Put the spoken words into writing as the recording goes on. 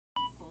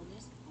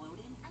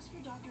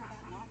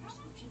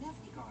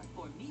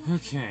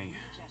Okay.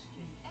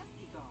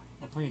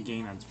 I'll play a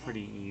game that's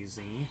pretty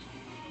easy.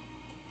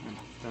 It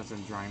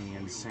doesn't drive me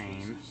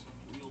insane.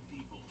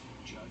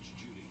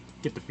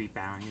 Get the beep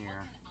out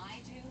here.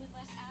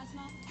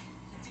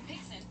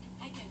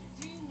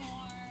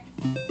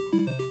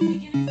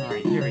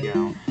 Alright, here we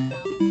go.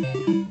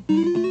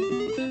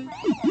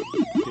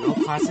 Good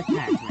old classic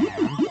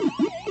Pac-Man.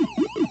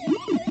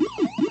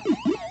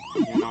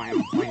 You know, I have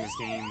been playing this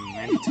game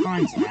many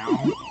times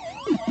now.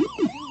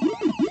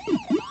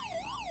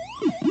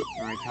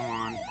 Alright, come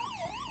on.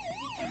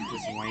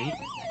 Just wait.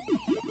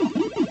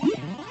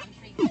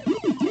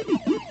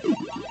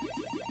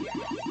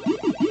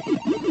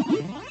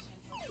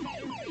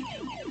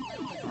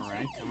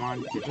 Alright, come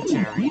on, get the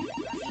cherry.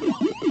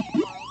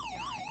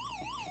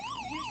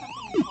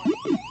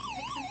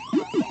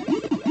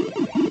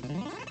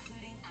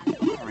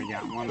 Alright,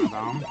 got one of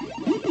them.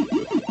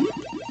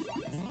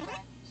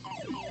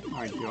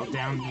 Alright, go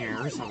down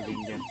here so we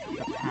can get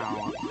the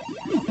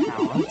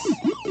pallets.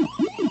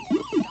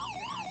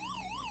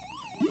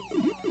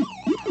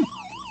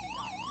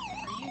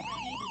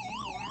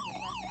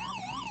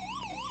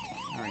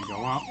 Alright,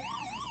 go up.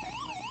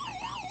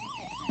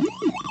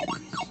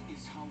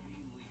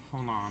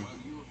 Hold on.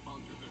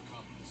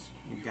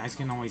 You guys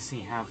can only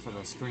see half of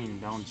the screen,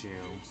 don't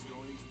you?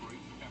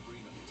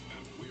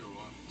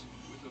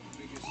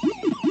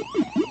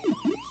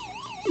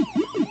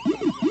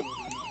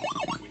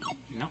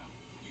 Nope.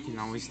 You can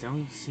only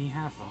still see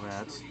half of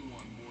it.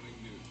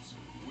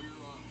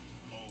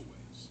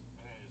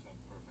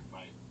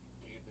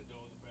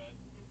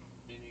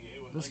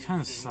 This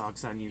kind of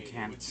sucks that you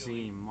can't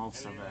see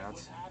most of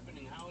it.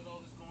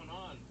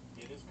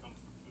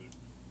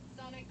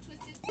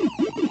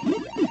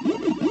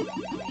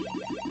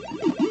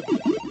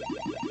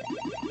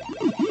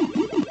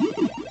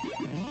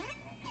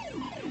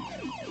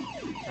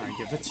 Alright,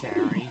 get the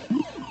cherry.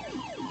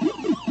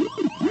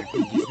 Alright,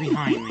 he's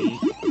behind me.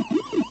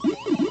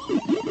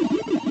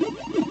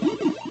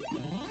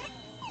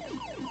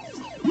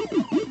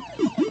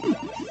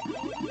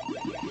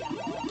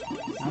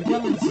 I'm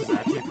feeling this is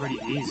actually pretty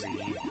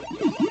easy.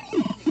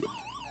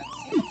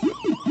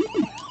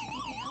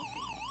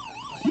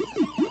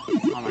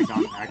 Unlike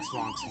on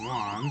Xbox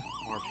One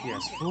or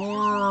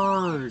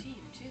PS4,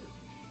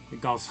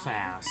 it goes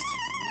fast.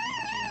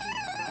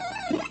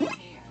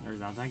 There's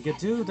nothing I can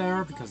do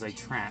there because they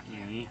trapped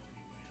me.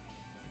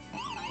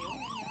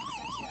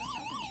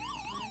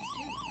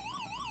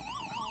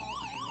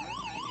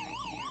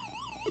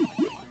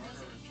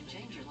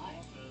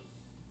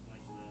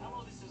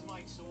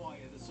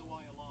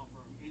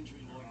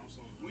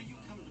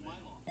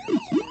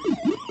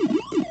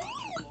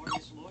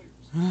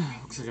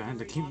 Looks like I have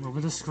to keep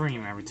moving the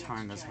screen every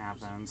time this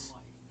happens.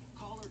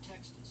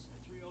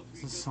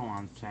 This is so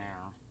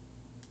unfair.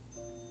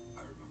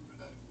 I remember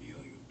that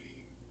feeling of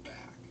being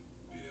back,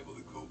 being able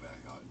to go back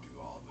out and do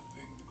all the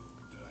things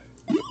that I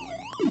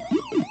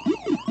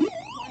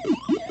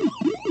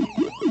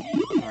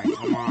Alright,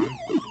 come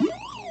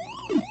on.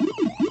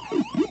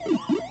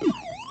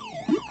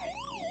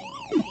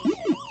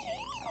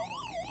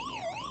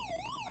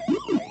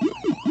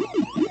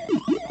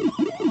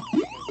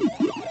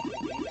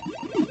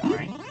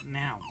 Alright,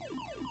 now.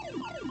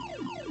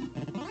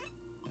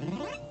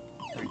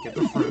 Alright, get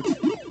the fruit.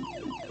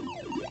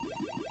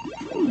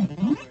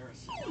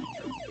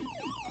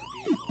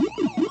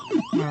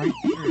 Alright,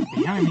 they're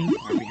behind me.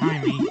 They're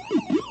behind me.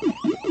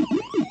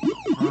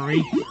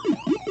 Hurry.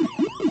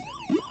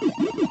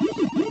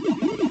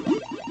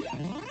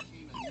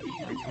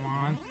 Alright, come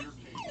on.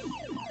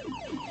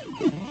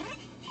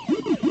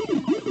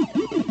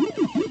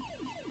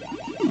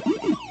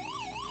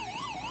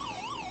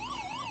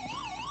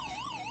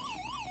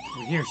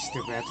 We're here,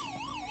 stupid.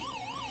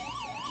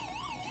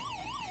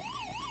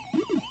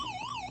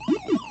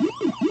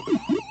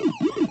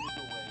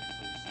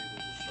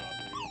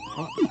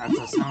 Oh, that's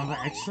the sound of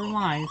the extra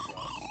life.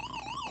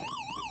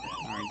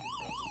 Alright,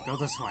 go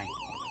this way.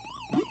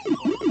 Nope.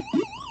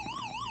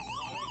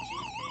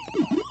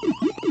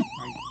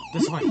 Alright,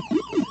 this way.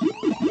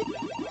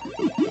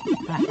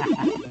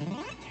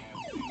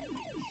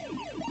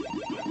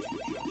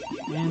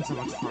 And so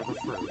much for the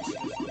fruit.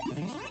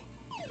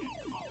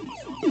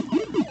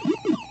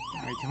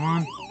 Alright, come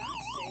on.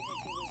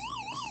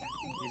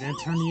 You didn't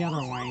turn the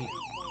other way.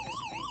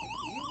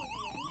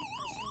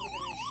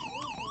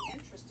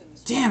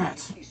 Damn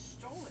it! You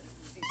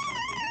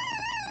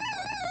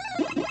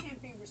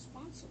can't be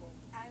responsible,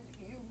 and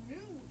you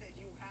knew that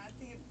you had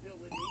the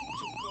ability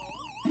to go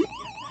and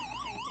get that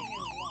painting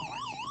in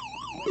March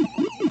when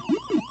the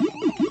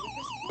deal fell through with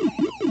this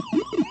client.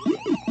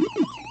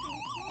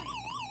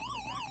 The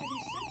fact that he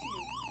said to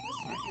you,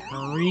 listen, if you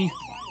Hurry.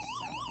 try to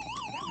sell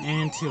it,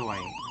 And too late.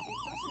 it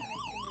doesn't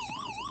make him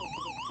responsible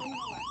for the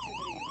criminal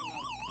activity of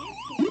another. If he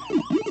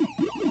had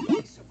taken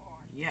a piece of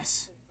art, Yes.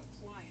 the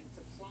client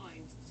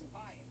declined to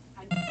buy it,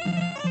 and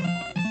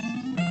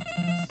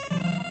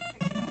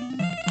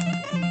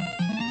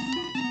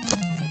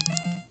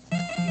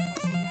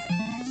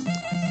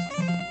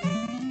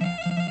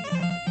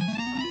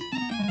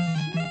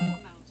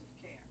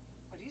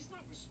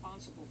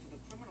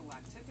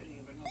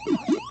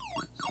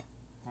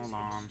hold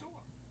on.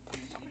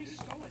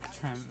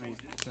 Try and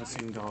make this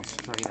thing go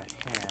straight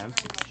ahead.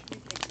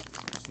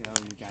 So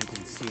you guys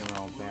can see a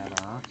little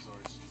better.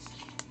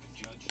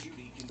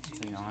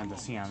 So you don't have to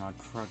see on the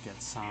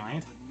crooked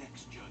side.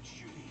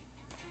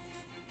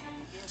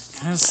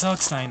 Kinda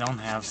sucks that I don't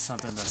have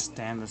something to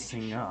stand this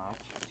thing up.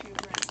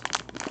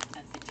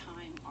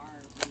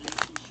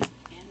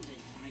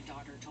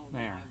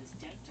 There.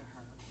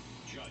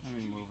 Let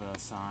me move it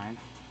aside.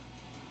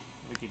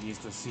 We could use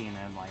the seeing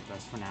it like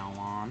this from now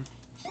on.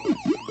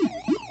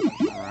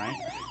 Alright.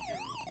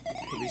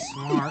 To be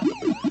smart. I'm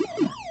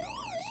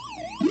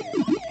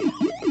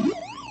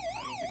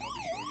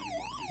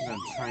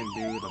gonna try and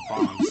do the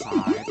bottom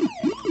side.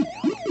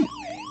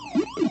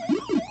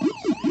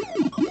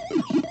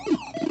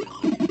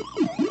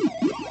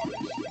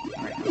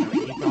 Alright, I'm gonna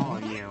eat all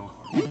of you.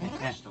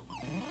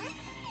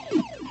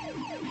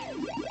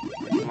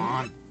 Come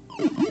on.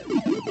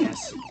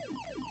 Yes.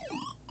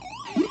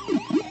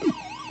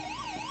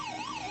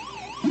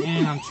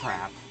 And I'm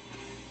trapped.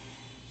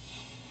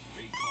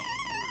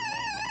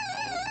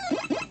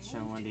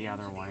 Showing the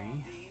other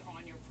way.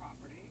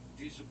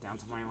 Down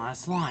to my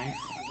last life.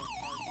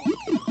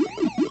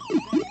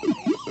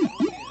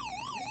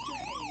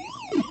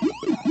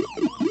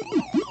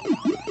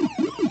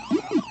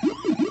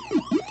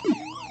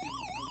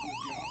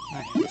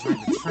 He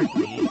tried to trick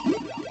me.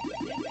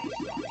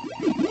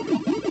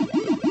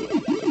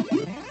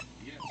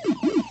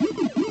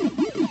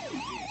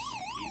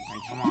 Hey,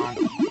 come on.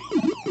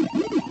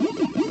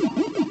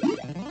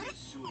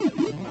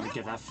 Let me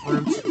get that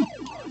fruit.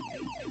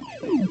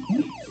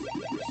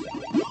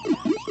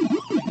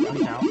 There we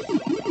go.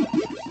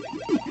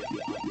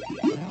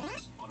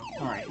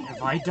 Alright,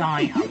 if I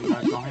die, I'm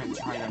gonna go ahead and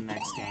try the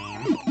next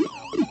game.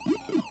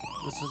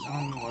 This was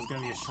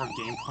gonna be a short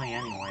gameplay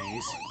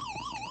anyways.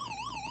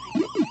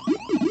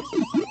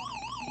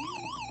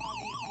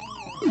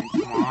 Alright,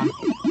 come on.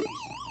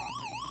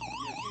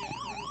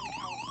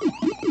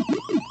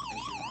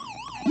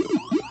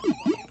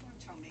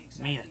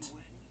 Made it.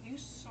 You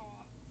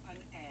saw an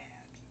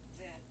ad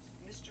that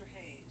Mr.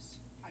 Hayes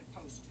had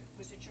posted.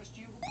 Was it just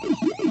you who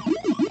posted it?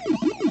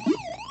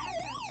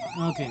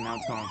 Okay, now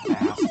it's going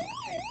fast.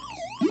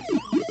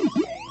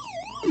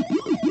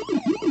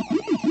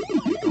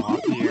 Go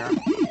up here.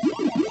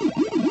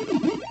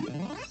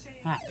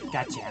 Ha,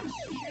 gotcha.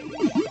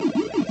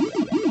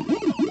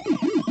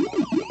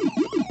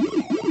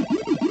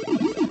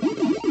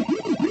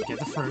 Right, get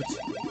the fruit.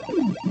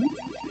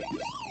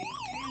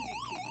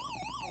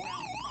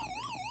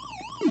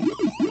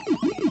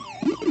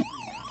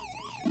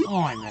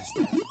 Oh, I missed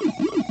it.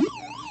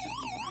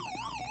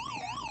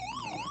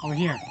 Over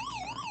here.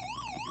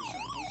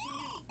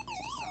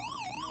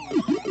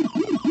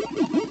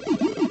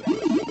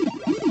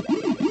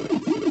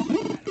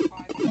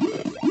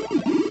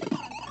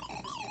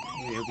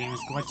 Video game is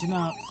glitching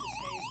up.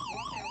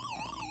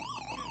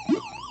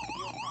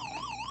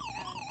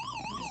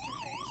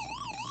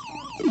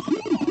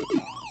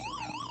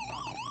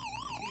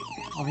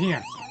 Over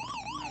here.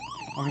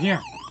 Over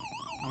here.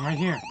 I'm right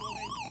here.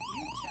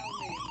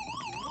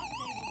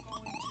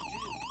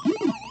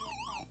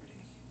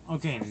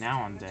 Okay,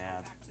 now I'm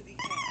dead.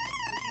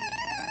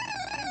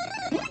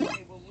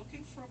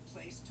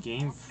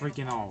 Game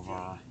freaking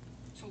over.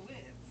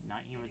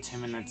 Not even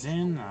 10 minutes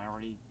in,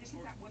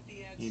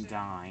 he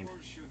died.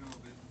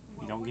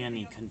 You don't get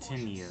any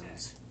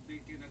continues.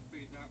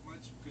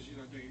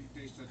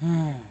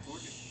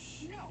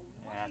 No,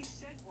 what he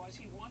said was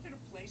he wanted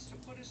a place to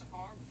put his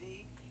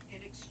RV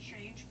in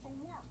exchange for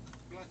work.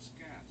 Plus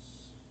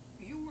gas.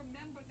 You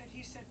remember that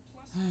he said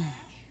plus cash?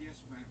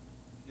 Yes, ma'am.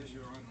 Yes,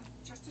 Your Honor.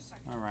 Just a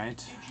second. Alright.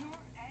 Did your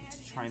ad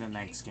Let's try the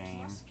indicate next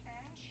game. plus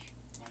cash?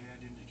 My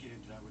ad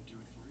indicated that I would do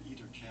it for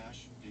either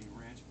cash, pay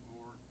rent,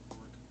 or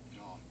work at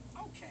all.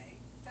 Okay,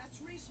 that's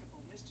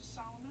reasonable, Mr.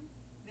 Solomon.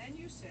 Then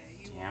you say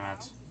you Damn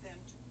allowed it. them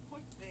to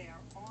put their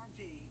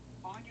RV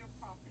on your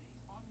property.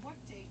 On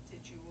what date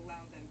did you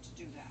allow them to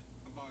do that?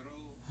 About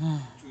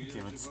 2 years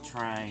Okay, let's ago.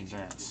 try Yes,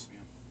 this.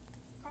 ma'am.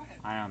 Go ahead.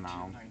 I don't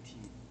know.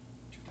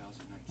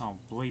 2019. Oh,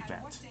 bleep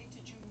And what it. date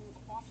did you move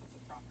off of the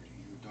property?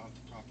 You adopt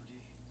the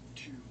property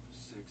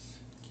 2/6.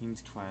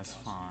 King's Quest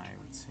 5,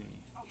 let's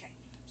see. Okay,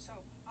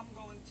 so I'm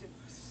going to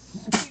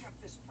speed up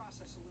this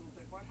process a little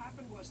bit. What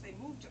happened was they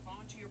moved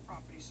onto your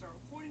property, so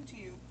according to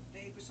you,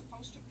 they were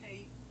supposed to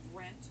pay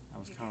rent. I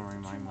was You gave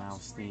covering them my 2 months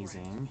mouth free rent,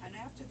 sneezing. And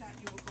after that,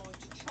 you were going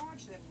to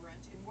charge them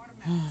rent in what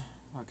amount?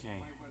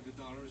 Okay,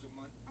 $500 a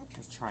month. Okay.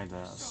 let's try So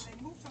this. they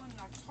moved on in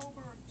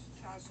October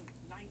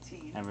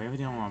 2019. I really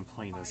don't want to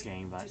play this By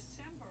game, but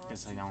December of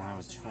guess I don't have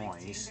a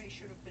 2019, choice. they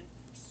should have been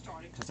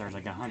starting to Because there's pay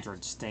like you rent.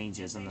 100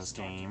 stages in this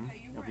game.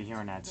 You'll be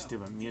hearing that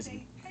stupid Did music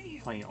they pay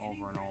you play any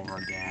over and rent over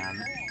at again.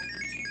 all in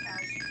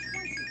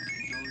 2020?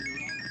 No, Your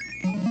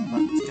Honor.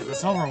 But let's get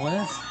this over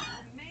with.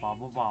 Remained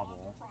Bobble on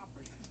bobble. the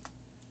property.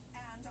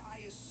 And I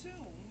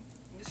assume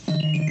Mr.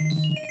 Hayes,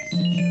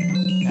 since you're not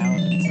Now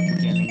it's the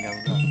beginning of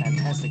the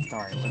fantastic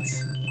story. I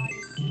assume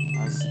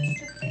Let's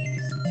Mr.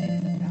 Hayes did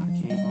in fact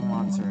keep the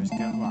monsters.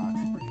 Good luck.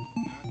 Not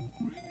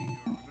really, Your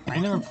Honor. I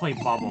never played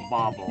Bubble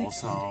Bobble,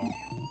 so...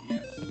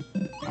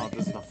 Oh,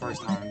 this is the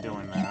first time I'm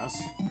doing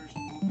this.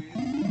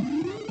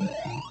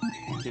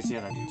 Guess you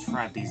gotta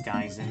trap these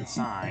guys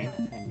inside,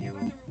 and you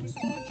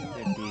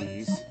get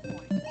these.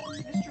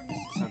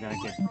 So I gotta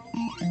get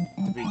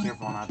to be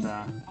careful not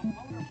to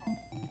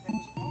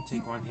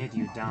take one hit,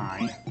 you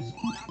die.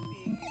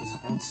 Just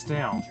hold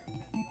still.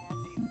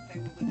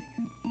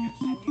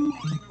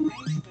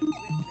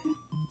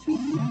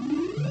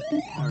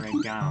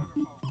 Alright, got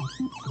him.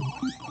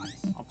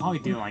 I'll probably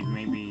do like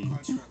maybe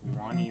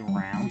 20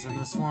 rounds in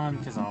this one,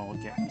 because I'll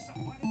get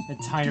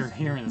tired of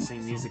hearing the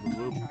same music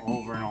loop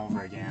over and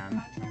over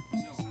again.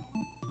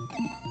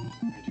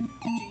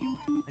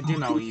 I do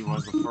know he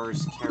was the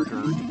first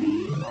character to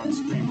be on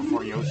screen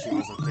before Yoshi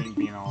was a thing,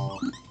 being all,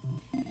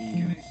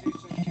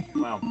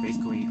 well,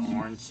 basically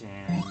orange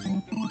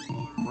and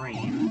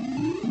green.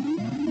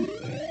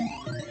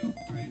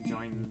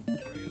 Enjoying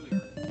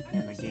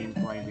the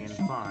gameplay being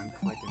fun,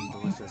 collecting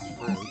delicious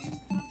fruit.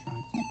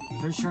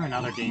 Pretty sure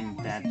another game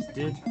that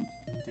did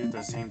do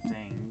the same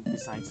thing,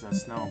 besides the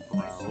Snow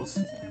Bros.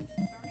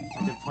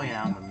 I did play it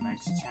out on the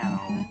next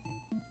channel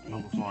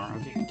before.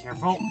 Okay,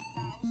 careful!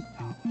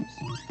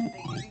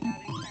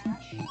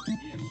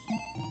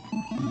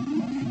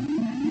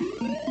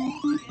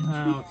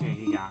 Okay,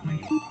 he got me.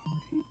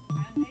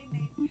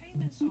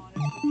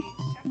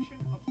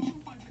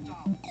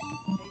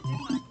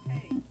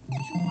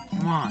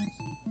 Come on!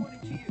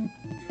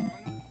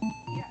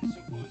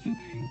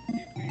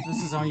 This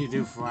is all you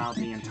do throughout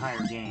the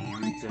entire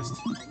game, just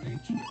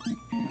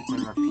it's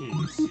in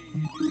repeats.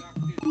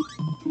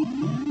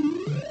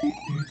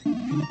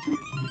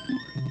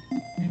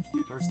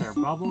 First they're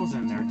bubbles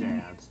and they're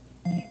dead.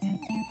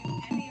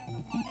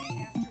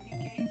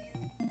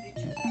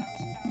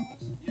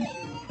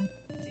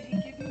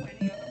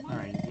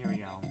 Alright, here we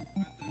go.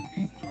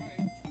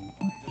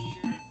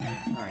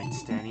 Alright,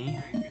 steady.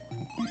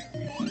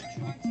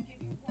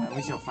 At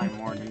least you'll find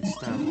more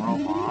instead of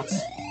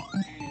robots.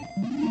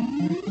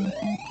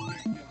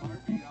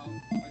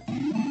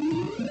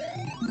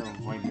 To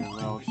avoid the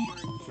little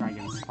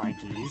dragon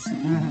spikies.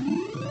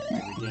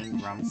 Like the Game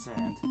Grump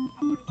said.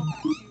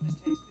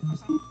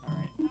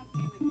 Alright.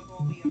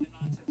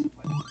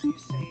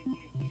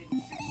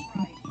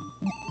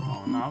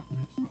 Oh no.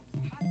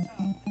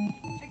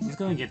 It's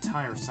gonna get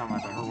tiresome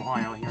after a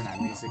while hearing that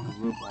music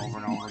loop over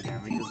and over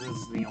again, because this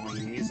is the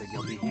only music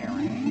you'll be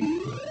hearing.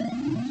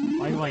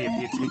 By the way, if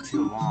you take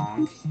too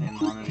long in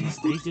one of these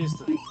stages,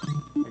 the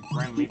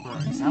Grim Reaper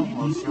himself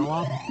will show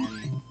up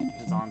and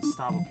is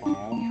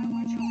unstoppable.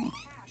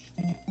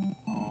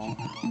 Oh,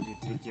 if you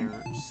take your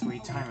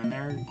sweet time in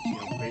there,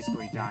 you'll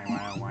basically die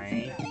right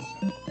away.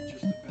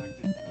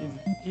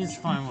 It is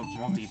fun with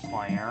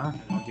multiplayer,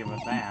 I'll give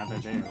it that,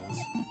 it is.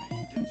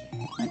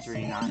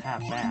 Actually, not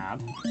half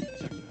bad.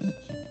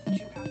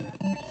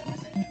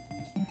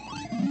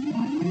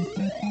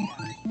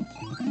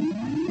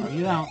 Oh,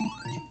 you don't.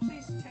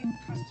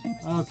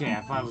 Okay,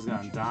 I thought I was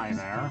gonna die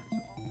there.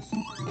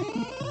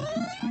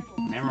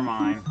 Never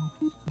mind.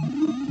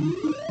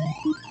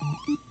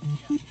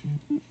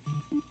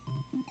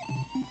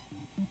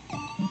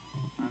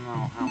 I don't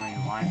know how many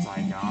lives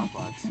I got,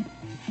 but...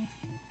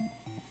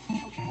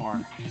 or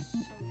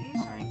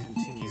how many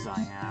continues I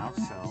have,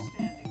 so...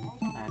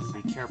 I have to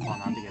be careful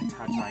not to get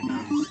touched by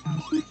these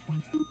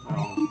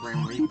little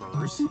Grim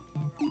Reapers.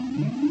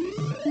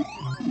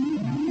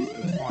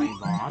 20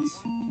 bots.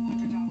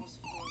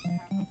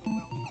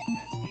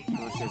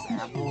 Delicious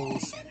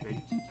apples, big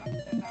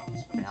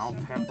bell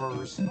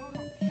peppers. I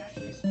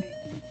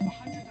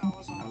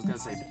was gonna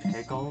say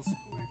pickles.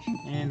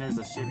 And there's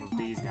the shape of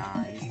these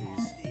guys.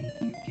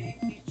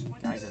 These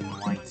guys in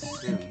white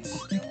suits.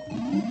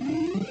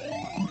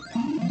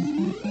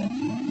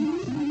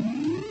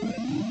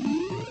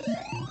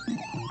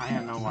 I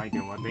have no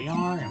idea what they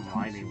are and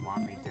why they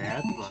want me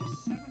dead, but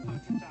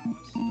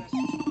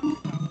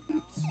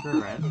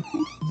screw it.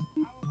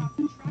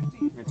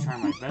 I'm gonna try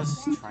my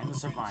best trying to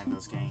survive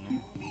this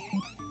game.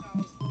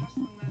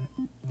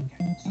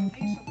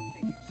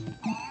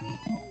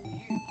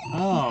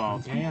 Oh,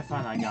 okay, I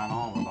thought I got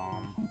all of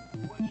them.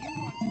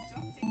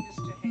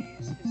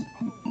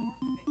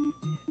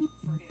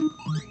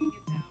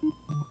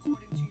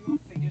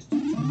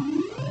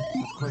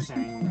 Of course, I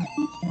mean,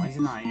 why is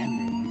it not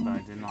ending? But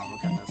I did not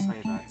look at the side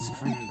of that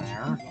screen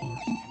there.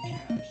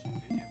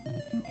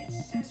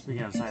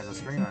 Speaking of side of the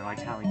screen, I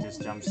like how he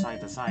just jumped side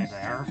to side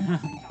there.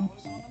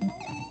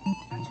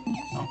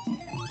 Oh,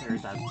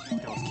 there's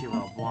those cute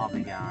little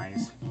blobby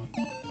guys.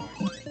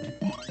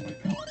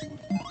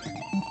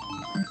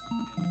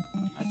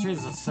 Actually,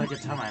 this is the second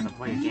time I had to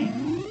play a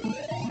game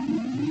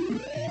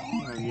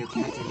where you're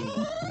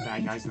catching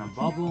bad guys in a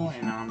bubble,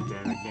 and I'm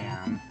dead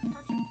again.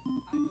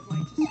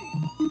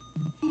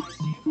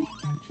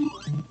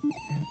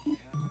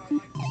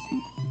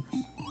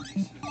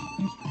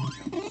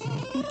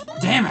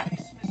 Damn it!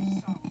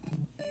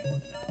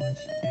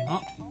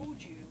 Oh.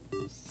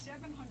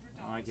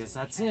 Well, I guess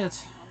that's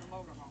it.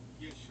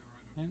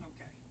 And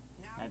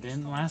that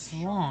didn't last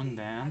long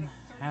then,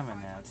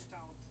 having it.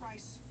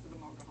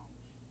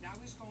 Now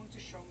he's going to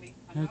show me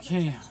another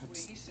Okay, test where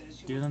let's he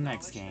says you do the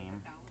next acknowledge that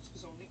game. the balance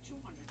was only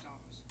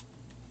 $200.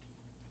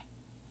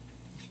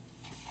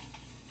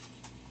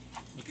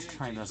 Let's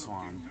try this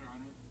one.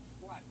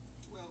 What?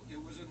 Well,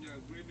 it was in the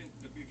agreement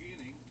at the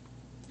beginning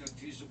that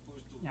he's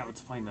supposed to. Yeah,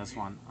 let's play this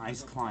one.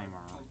 Ice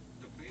Climber.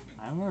 The payment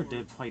I never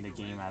did play the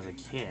game as a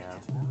kid.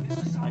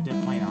 I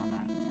did play it on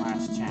that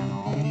last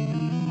channel.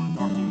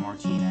 Dorothy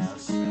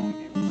Martinez.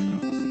 You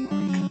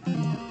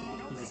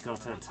just go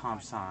to the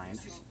top side.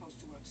 He's supposed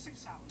to work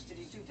 6 hours. Did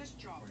he do this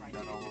job right?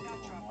 Did he do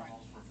that job right?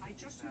 I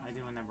just I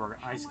do remember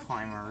Ice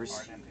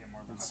Climbers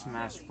and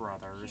Smash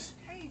Brothers.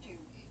 paid you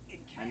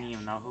in cash. I didn't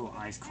even know who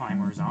Ice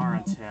Climbers are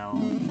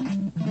until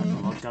I had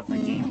to look up the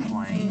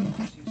gameplay.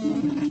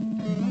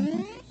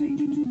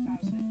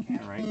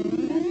 Alright.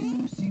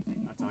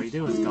 That's all you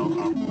do is go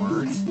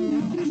upwards.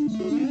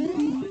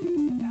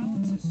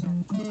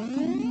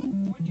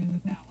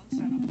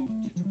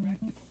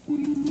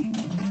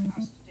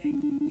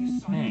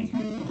 Hey.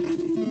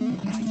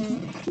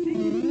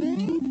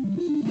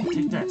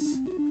 Take this.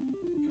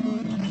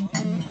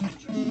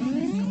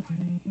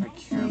 Be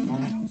careful.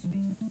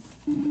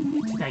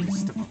 Take that, you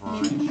stupid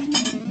bird.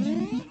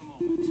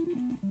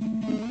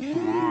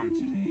 Come on.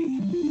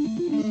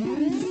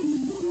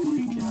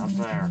 Get up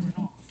there.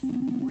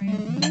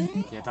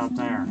 Get up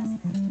there.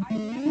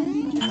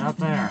 Get up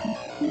there.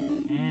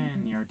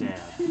 And you're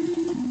dead.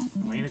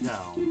 Way to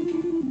go.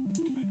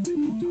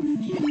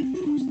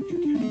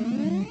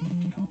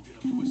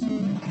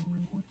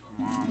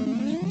 Come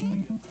on.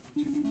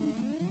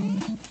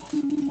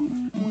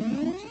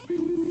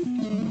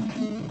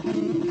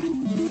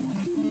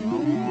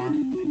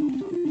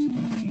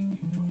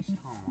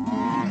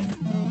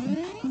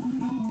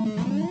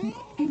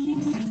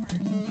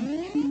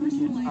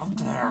 Up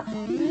there.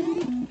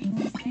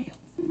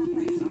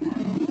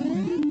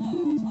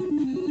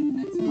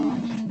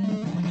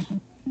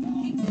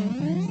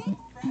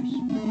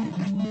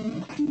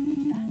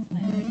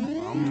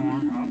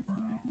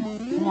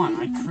 Come on,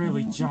 I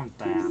clearly jumped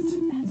that.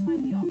 That's why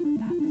we offer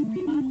bathroom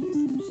remodeling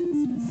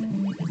solutions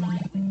specifically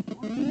designed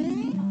with your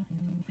needs in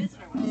mind.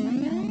 Visit our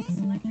website now to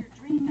select your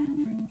dream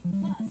bathroom.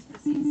 Plus,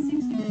 receive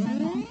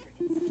 60% off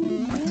your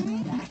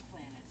installation. Bath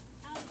Planet.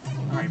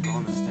 Alright,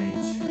 bonus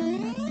stage.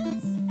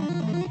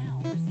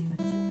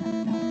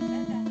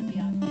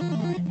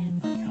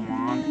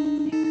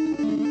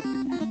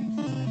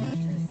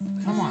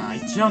 Come on,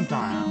 I jumped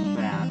on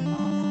that.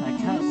 I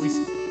can't at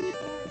least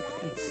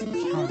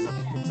count as a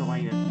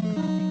pixelated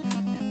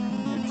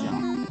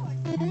jump.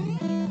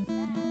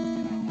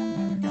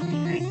 Got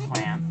the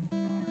eggplant.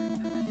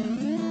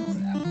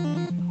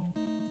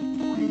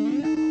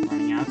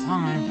 Running out of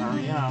time,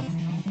 hurry up.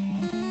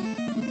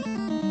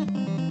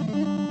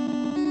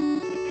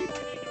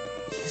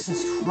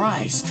 Jesus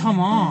Christ, come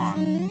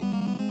on!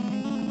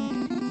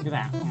 Look at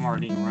that, I'm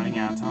already running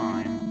out of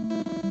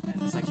time.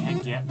 Because I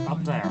can't get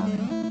up there.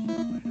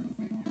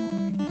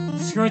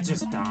 Screw it,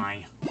 just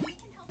die. We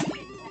can help you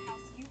get into the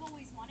house you've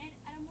always wanted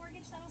at a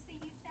mortgage that'll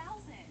save you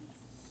thousands.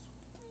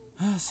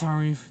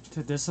 Sorry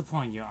to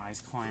disappoint you,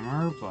 Ice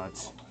Climber,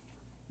 but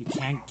you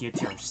can't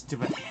get your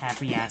stupid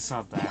happy ass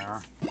up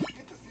there.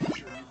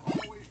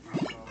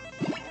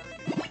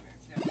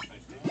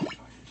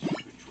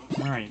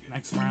 Alright,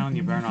 next round,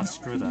 you better not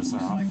screw this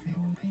up.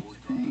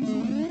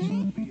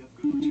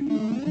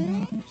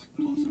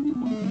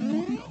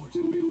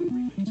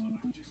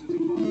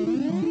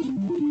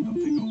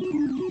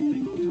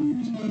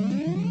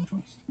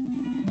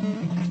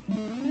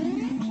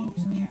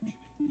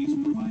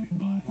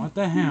 What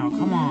the hell?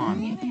 Come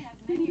on. You may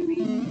have many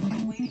reasons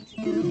for waiting to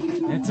get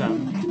to your It's up.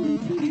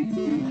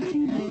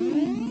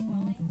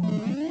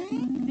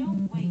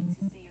 Don't wait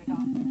to see your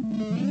doctor.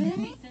 These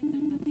could be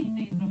symptoms of deep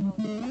vein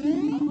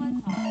thrombosis, a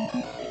blood clot,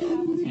 that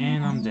travels to your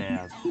And I'm lungs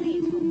dead. and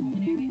lead to a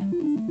pulmonary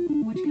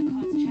embolism, which could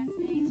cause chest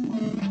pains or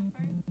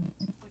discomfort,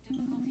 or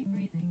difficulty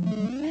breathing,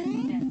 and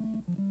be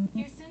deadly.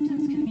 Your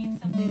symptoms can mean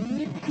something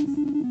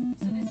serious,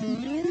 so this is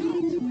no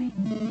time to wait.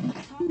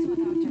 Talk to a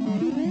doctor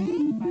right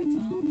away, by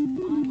phone,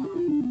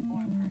 online,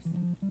 or in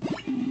person.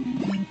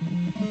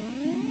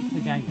 I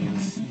think I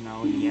use,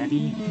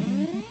 Yeti.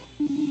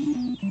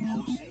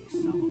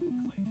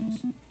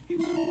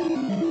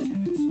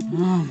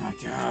 Oh my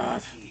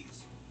god.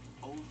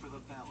 Hold for the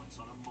balance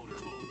on a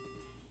motorhome.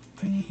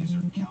 The keys are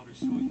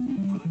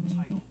countersuing for the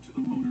title to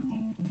the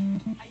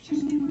motorhome. I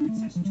just knew where it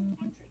says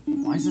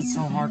 200. Why is it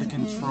so hard to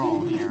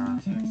control here?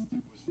 Text,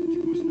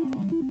 it was not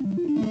on.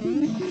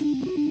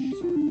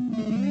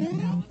 Sorry. A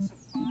balance of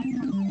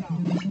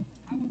 $500.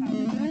 How about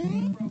the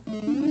credit broke?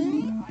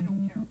 Listen, I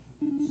don't care.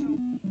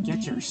 So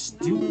Get your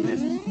stupid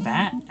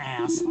fat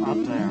ass up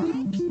there.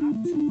 it's not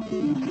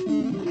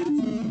 $200.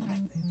 That's what you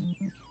have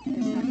there.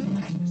 Is that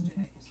correct, Mr.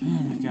 Hayes? Oh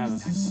my god,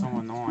 this is so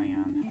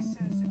annoying. He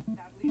says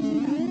that leaves a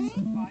balance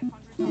of $500.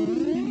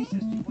 And then he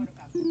says, what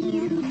about the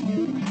Social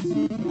Security bill?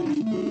 What about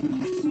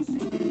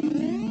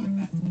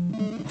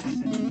I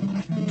said,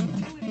 utility bill?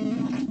 I don't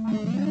care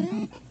about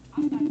that.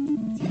 I'm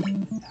not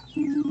dealing with that. I'm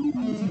dealing with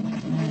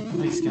that.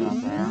 Please get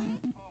up there.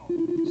 Oh,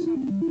 so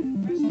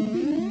the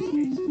resolution in this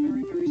case is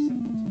very, very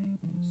simple to me.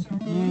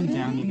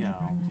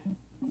 go.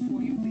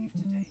 Before you leave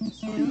today to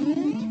sign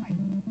the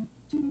title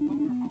to the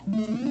motorhome,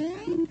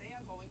 and they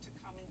are going to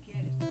come and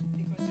get it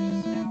because it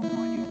is now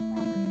on your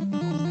property.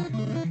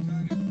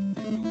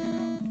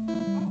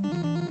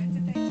 When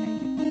did they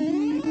take it?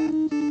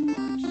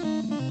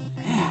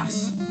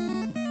 Yes!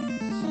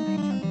 So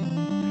they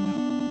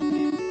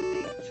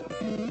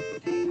took it.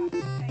 They have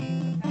to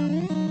pay the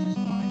balance, which is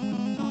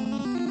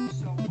 $500.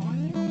 So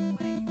on your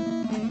claim,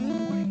 I am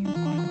awarding you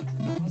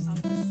 $500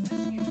 on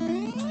dismissing your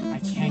claim. I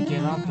can't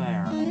get up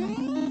there.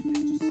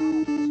 Mr.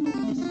 Solomon is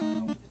going to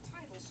sign over the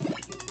title so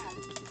that you have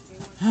it.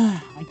 You want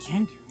I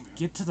can't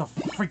get to the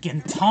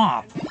freaking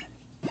top.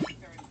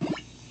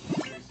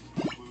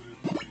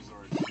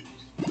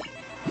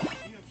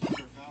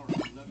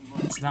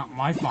 It's not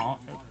my fault.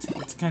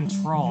 It's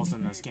controls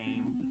in this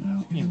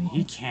game. And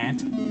he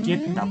can't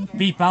get the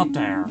beep out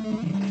there.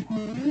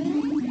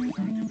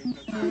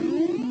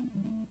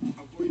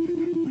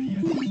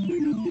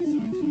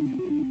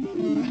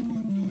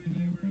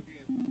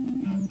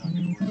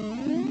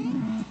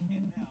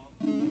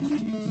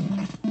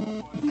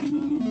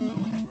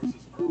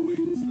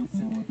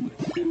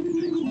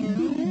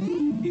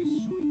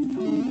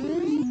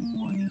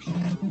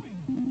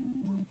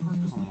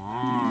 Come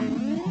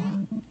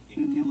on.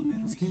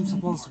 This game's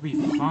supposed to be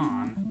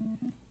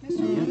fun.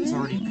 And it's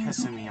already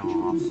pissing me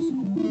off.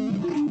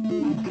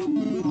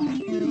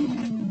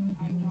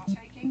 I'm not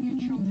taking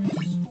your children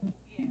to school,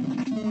 yes.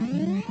 And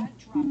you had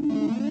dropped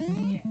them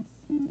off, yes.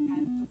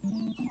 And the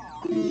blue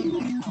car is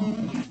your car,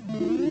 yes.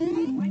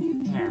 And when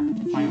you There,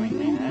 finally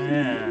made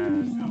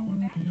it.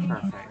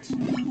 Perfect.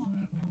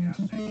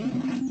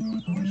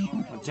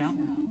 Watch out.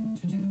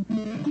 to do,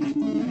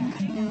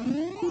 backing out of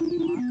the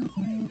parking lot,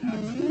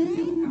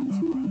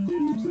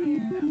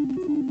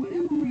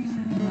 whatever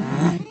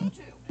reason, you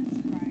do,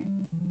 right?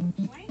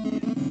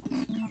 Plaintiff was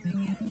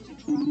coming in to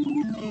drop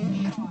off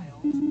a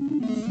child in school.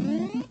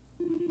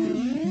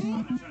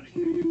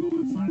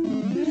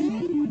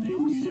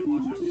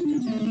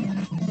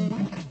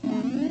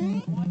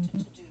 Wanted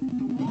to do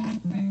the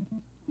wrong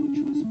thing, which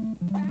was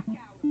back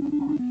out of the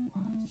parking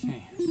lot.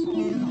 Okay. You saw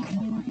the car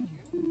behind you.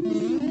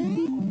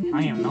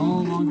 I am no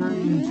longer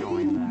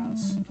enjoying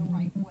this. The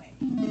right way.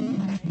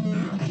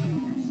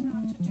 Choose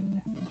not to do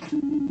that.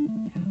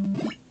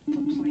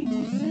 The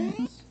plaintiff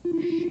says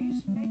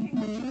she's making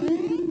a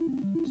turn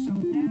in, so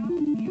now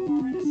you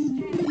are in a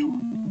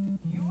standoff.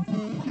 You're not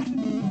going to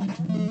the door,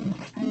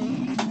 and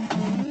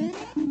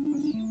she's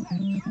because you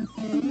had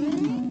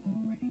conflict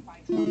already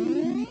by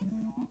dropping the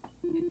children off.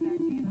 In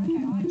fact,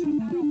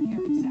 I don't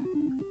care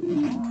exactly.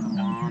 Come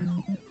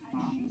on.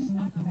 And she's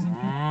not Come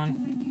back on.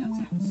 in your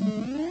house.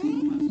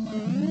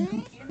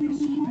 In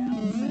this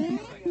whole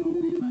scenario,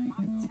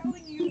 I'm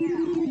telling you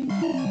now, you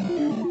are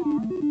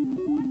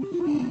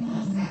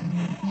 100%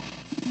 wrong. Now,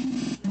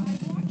 I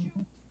want you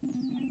to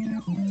pay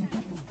careful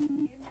attention.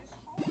 In this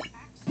whole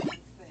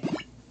accident thing,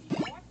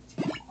 your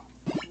temper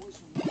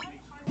was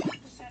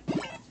 100%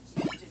 wrong.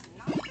 You did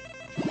not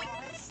drive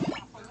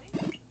properly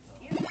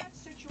in that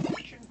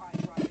situation by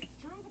driving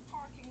through the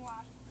parking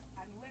lot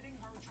and letting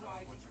her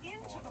drive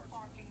into the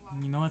parking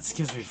lot. You know what?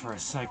 Excuse me for a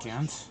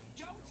second.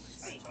 Don't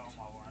speak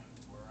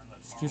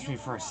Excuse me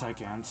for a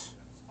second.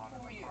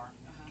 for you.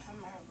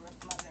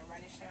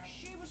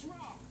 She was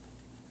wrong.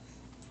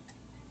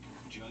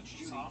 Judge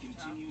Judy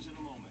continues in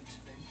a moment.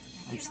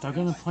 I'm still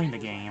gonna play the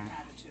game.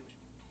 Attitude.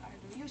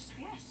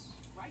 Yes.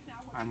 Right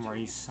now, what I'm you're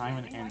doing is resigned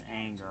standing in right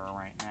anger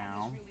right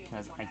now There's really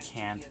because only I one attitude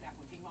can't here, that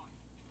would be mine.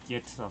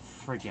 get to the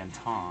friggin'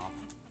 top.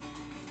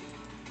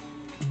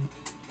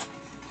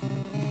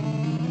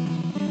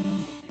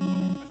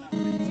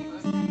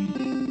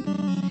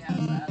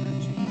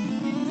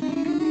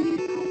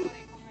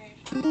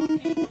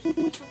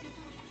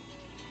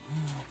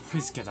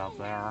 Please get up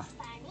there.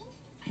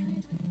 I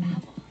lived with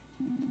Bubble.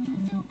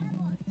 So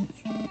Bubble,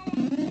 it's gonna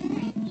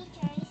like pictures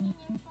in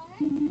your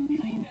phone?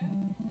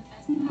 Kinda. The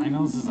best I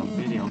know this is a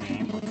video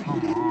game, but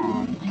come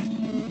on.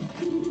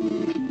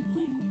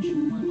 Language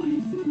for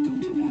life.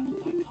 Go to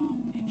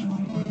babble.com and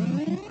try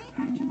it.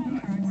 After my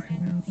car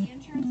accident, the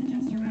insurance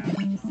adjuster wanted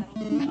me to settle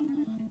for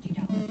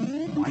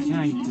 $150. Why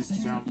can't I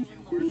just jump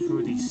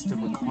through these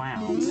stupid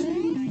clouds? Here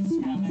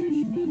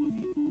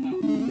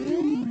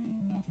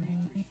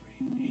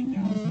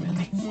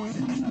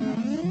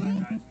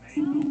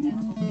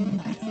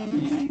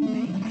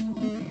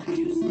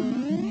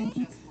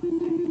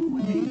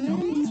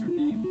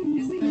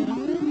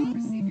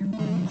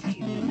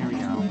we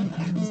go.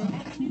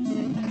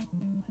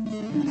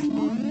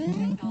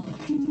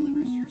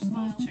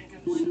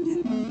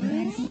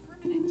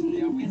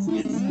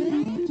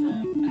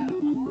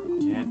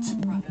 Get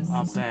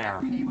up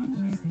there.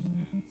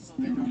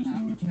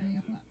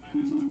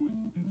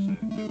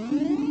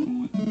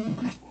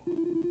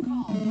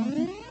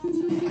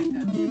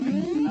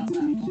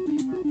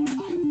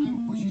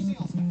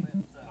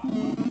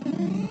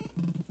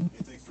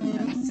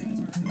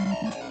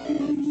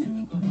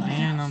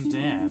 And I'm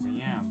dead.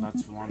 Yeah,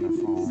 that's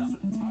wonderful.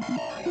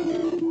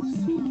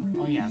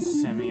 Oh yeah,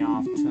 send me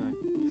off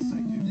to...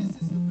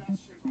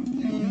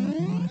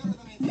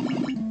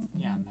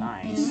 Yeah,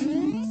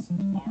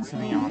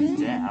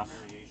 chef.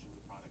 Variations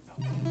of products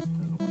out there. There's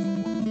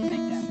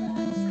Take that back.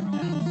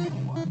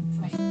 What?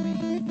 Make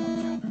me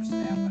don't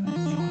understand, but I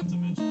You'll have to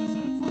mention this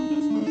ad for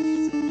best price.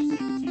 Just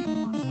give it to you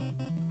personally.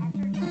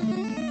 After a time,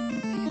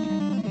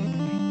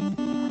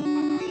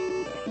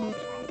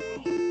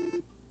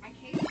 I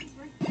came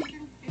for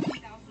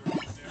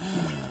 $350,000.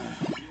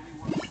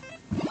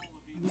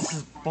 This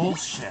is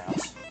bullshit.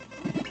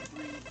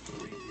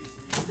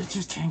 I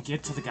just can't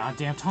get to the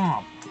goddamn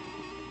top.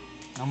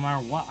 No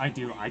matter what I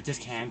do, I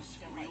just can't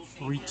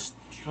reach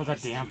for the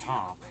damn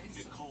top.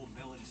 Nicole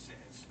Mellon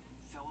says,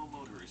 fellow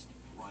motorist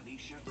Ronnie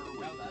Sheffer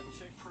know that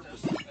chick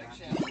purposely says backed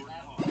she into has her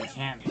that car I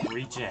can't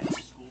reach it. in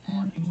the school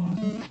parking lot.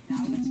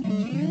 Now let's get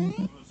to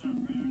you.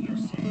 You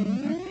see,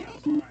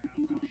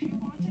 because she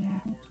wanted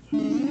out.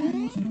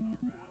 This ad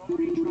was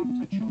already dropped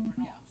her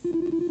children off.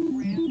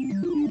 Graham,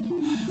 you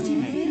talk.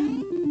 Okay.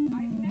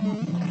 I've never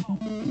flown.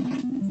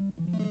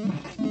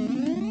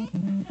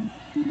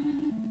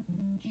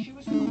 She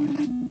was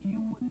going.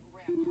 You wouldn't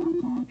ram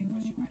her car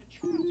because you had a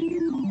child in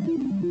your car,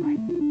 right?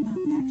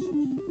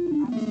 Actually,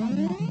 I was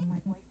dropping off with my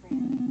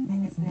boyfriend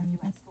and his nephew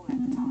at school at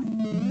the time.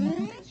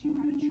 Because you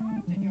had a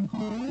child in your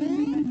car. What is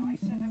it that I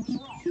said that was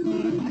wrong?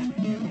 I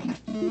read your name.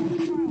 You had a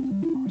child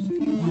in the car, so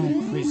you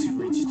Oh, please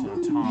reach to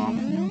the top. We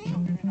had no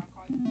children in our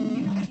car. You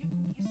know,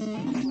 you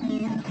stand there like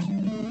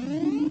attitude.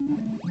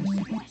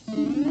 Express.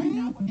 Right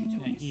now, what you're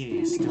doing Yeah,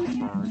 is you standing stupid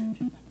like bird.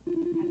 attitude.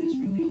 And there's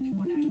really only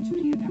one attitude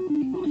here that would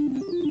be mine.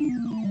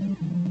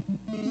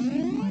 You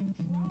see, my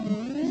problem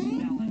with this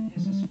melon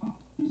is as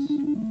follows.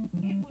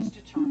 It was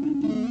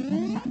determined,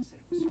 the tax said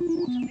it was her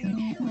fault, and the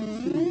insurance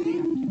company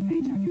had to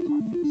pay to have your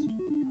car fixed.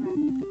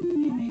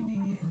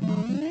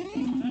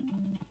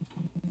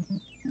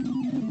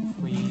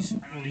 Please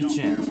reach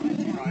it.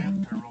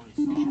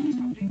 Insurance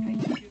company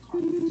paid to have your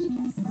car fixed.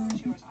 Or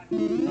it's yours, I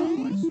don't know.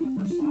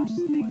 But the first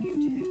thing you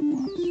did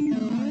was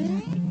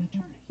contact an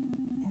attorney.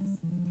 Yes.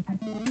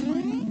 At what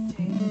time of the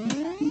day did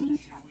this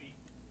accident happen?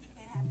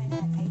 It happened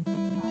at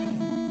 8:55 in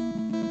the morning.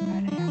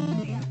 And after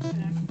the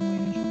accident, where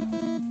did you go?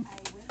 I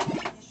went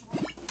home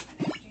initially.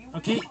 And after you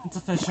went Okay, home, it's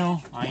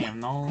official. I am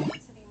no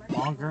Went to the emergency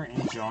longer room.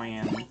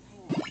 enjoying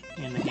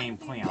in the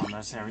gameplay on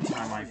this every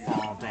time I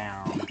fall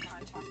down.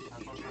 contacted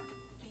the attorney.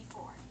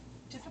 Before.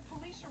 Did the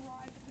police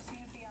arrive at the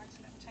scene of the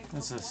accident and take a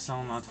This is report?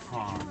 so not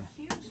Did you fun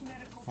refuse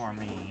medical for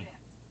treatment me. then?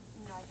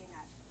 No, I did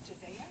not.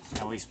 Did they ask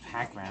At you? least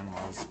Pac-Man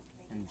was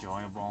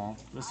enjoyable.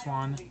 This I don't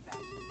one, believe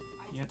that.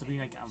 I you have to think be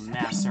like they a would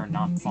master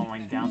not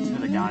falling down to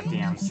the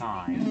goddamn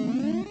side.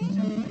 Is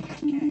everything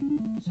okay?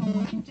 So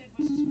what you did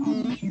was as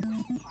follows. You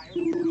went and hired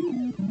a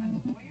lawyer, and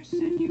the lawyer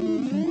sent you to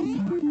look at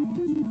our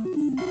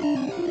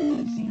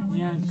See how it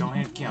Yeah, is? go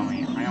ahead, kill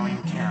me. I don't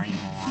even care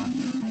anymore.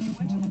 And you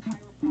went to the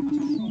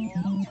chiropractor for a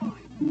long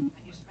time,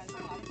 and you spent a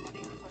lot of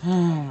money because Oh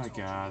the my lawyer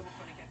told you God. you were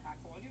going to get back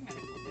all your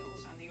medical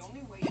bills, and the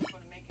only way you're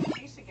going to make a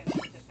case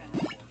against the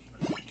defendant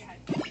is if you had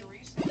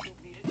injuries that you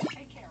needed to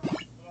take care of.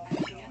 And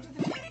at the end of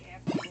the day,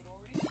 after you had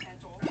already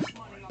spent all this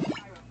money on the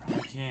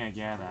chiropractor, Okay, I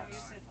get the it. lawyer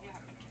said, you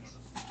have no case.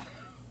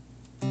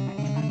 And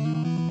you tried to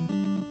kill us.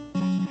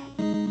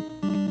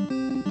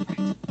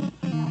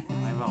 That's what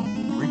happened. I will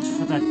reach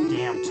for the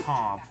damn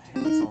top.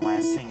 That's the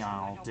last thing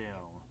I'll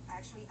do.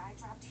 Actually, I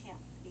dropped him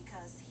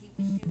because he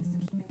refused to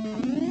keep in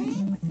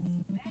communication with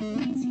me. That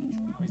means he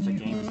At dropped least the you.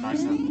 game is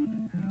nice and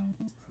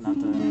not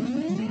the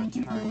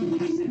return.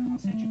 He said, I'll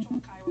send you to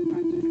a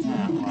chiropractor.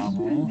 Cat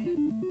level. And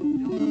then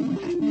we'll build up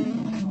what your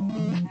medicals are,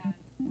 and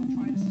we'll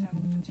try to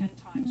settle for 10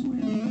 times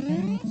whatever your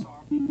medicals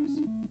are, because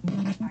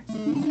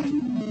accidents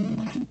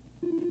do.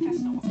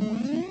 That's not what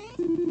courts do.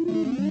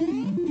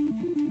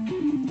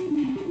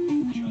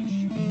 Judge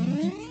Judy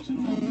continues in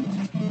all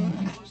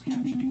closed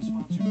captioning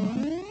sponsored by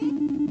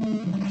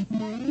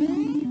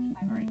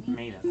Alright,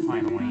 made it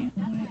finally.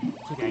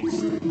 Too dang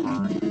stupid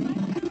bird.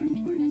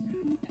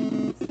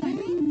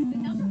 The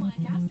number one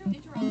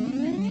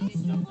gastroenterologist recommended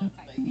still Bubble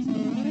live Bobble.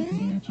 babies.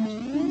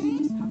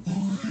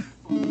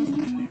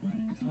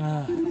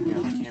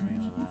 Yeah, we can't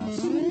make it with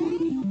this.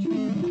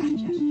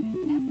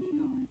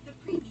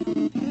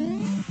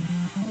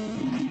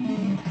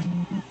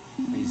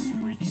 Please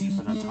reach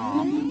for the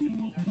top.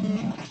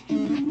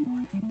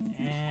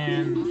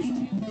 And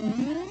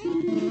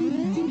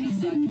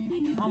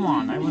come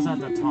on, I was at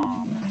the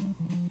top.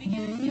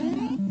 Beginner's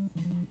yoga.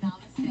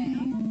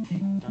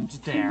 Namaste. Don't you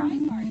dare.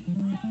 Surprise party.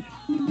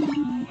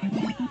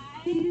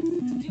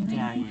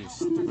 Yeah, you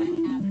stupid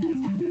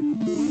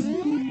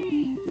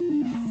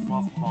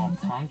fluff ball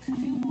punk. Two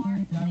more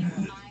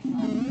things I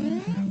love.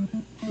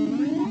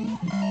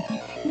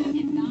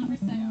 If not for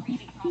some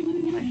breathing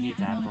problems, I hate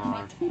that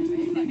bird.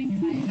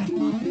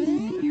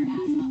 severe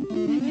asthma,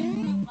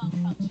 improved lung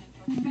function,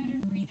 better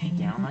breathing,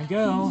 Down I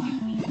go.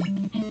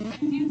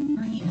 and reduce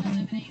or even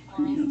eliminate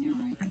oral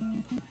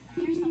steroids.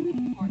 Here's something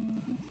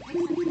important.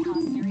 Vixen can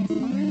cause serious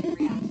allergic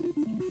reactions,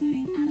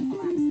 including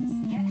anaphylaxis.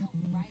 Get help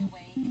right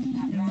away if you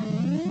have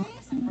rash,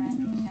 shortness of breath,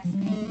 chest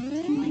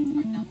pain, tingling,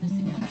 or numbness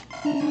in your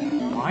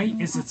legs. Why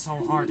is it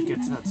so hard to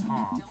get to the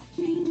top? Don't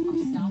change or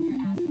stop your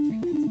asthma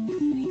treatment,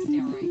 including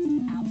steroids,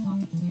 without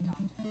talking to your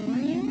doctor. Are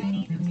you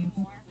ready to do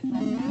more with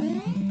less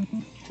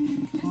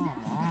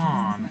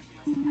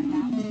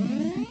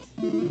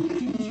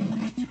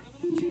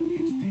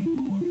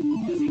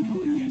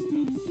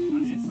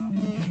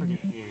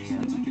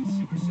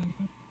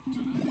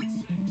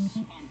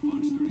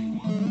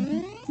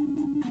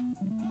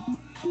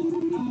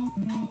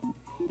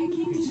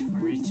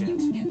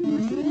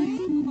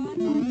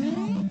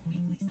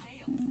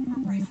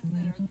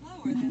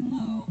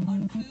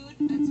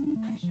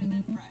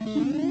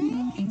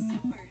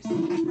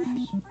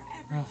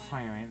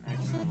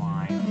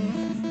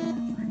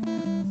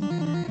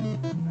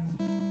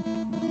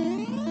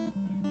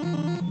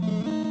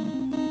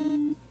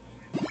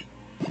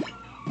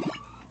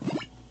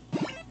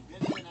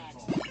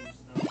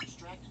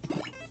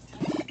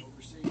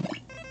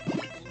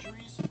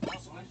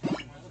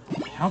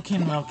How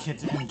can little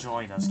kids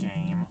enjoy this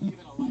game?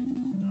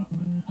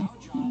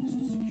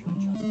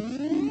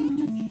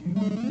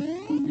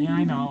 Yeah,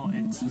 I know,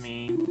 it's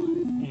me.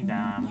 And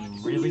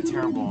I'm really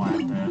terrible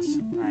at this.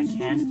 I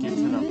can't get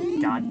to the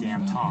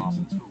goddamn top.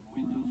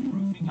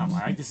 I'd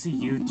like to see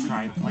you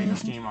try to play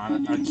this game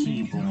on a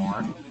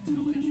keyboard.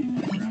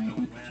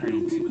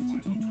 And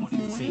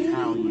see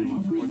how you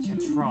would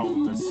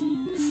control this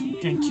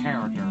fucking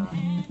character.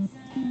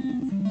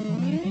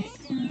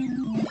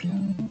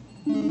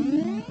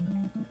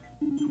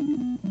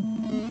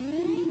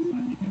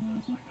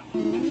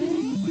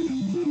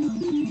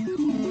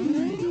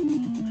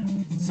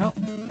 So,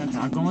 that's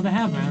not going to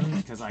happen,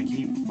 because I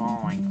keep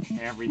falling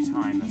every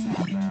time this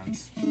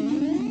happens.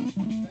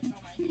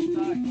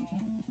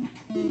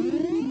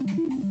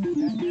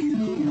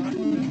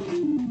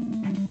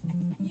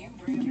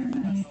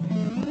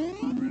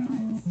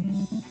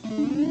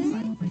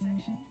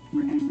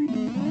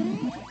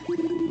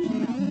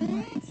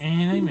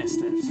 And I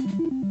missed it.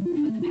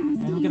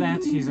 And look at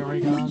that, he's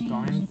already going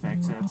to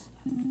fix it.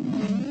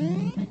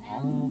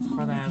 All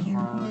for that for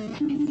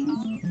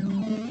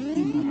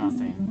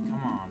nothing.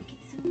 Come on.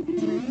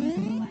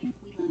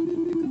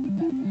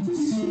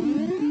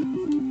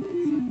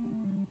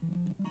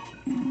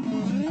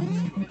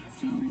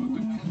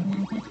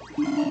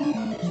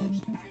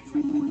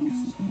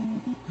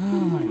 Oh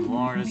my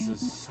lord, this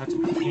is such a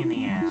pain in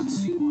the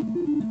ass.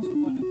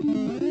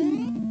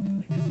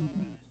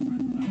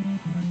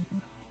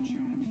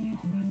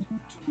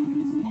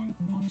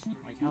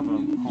 Like how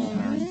the whole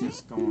hair is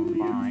just going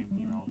by,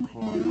 you know,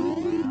 cool and all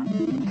that.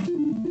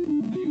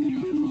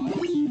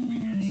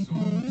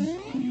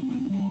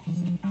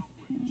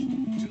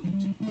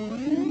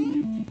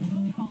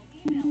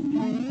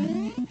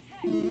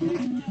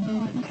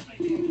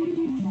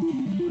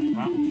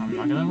 Well, I'm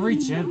not gonna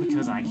reach it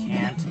because I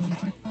can't.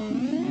 I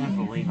can't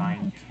believe I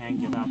can't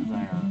get up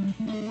there.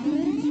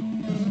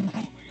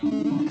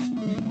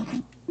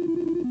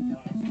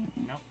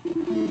 Nope.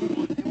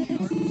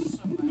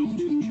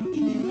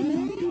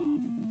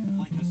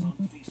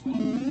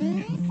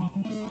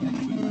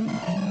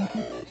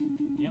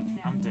 Yep,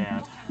 I'm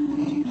dead.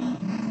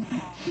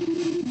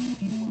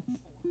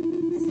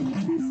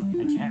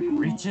 I can't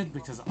reach it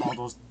because all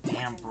those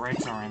damn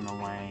bricks are in the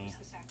way.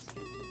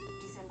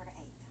 December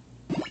 8th.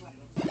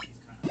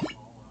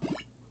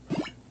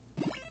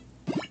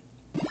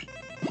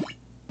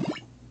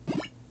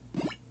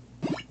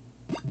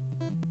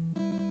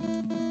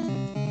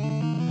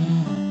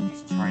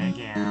 Let's try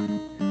again.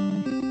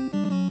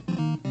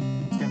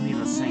 It's gonna be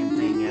the same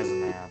thing,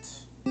 isn't it?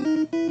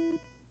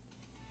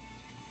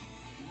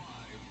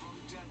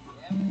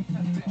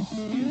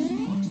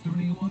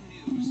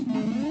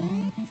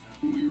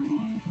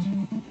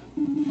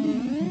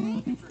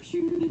 Looking for a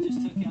shooter that just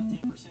took out 10%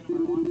 of our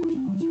law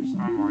enforcement officers.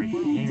 I'm already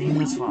hating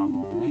this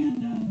level.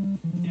 And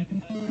Deputy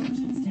Hud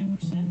represents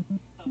 10%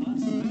 of us.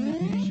 The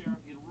deputy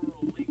sheriff in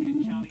rural Lincoln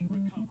County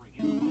recovering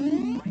in the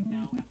hospital right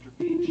now after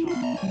being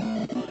shot.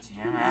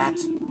 Damn it!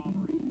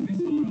 Robbery. This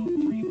photo,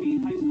 3 feet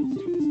high school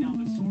students now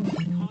the source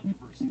of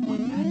controversy. What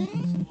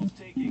action the school is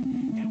taking,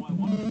 and why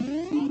one of the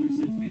students' mother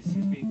says this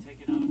is being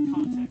taken out of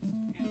context.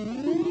 And a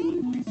former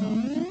Loveland police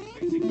officer is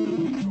facing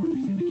felony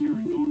charges in the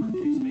Karen Garner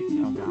case makes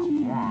him I got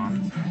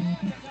one.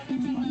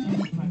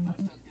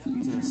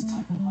 Just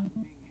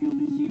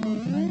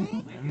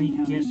let me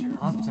get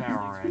up there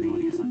already.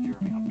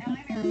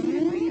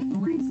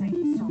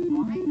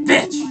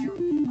 Bitch!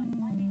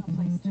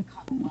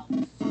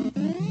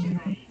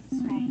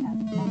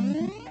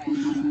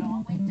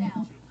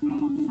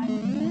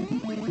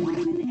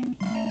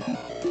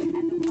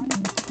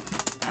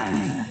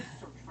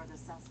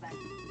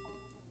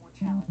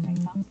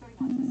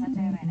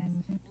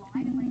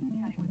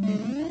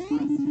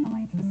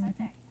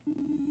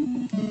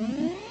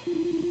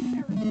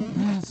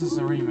 This is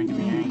already making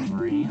me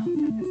angry.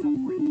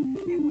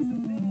 It was the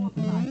middle of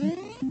the night. It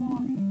was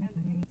foggy, and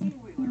the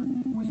 18-wheeler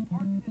was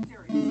parked in this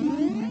area. It's not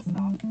a rest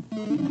stop,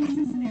 but it's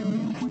just an area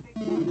where they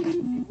thought they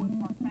would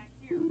park back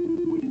here.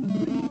 When in the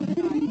middle of the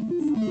night,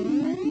 someone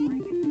tried to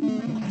break into the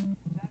trailer.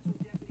 That's when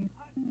Deputy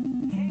Hud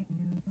came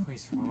here.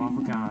 Please, for the love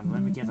of God,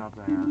 let me get up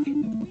there. In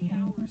the wee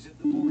hours of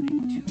the morning,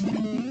 2:50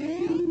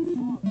 a.m.,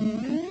 foggy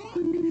and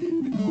dark,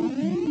 the call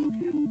came for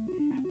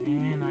help.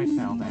 And I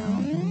fell down.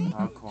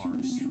 Of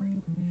course.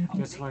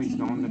 Guess what he's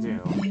going to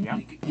do? Yep.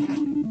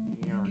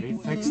 He already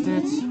fixed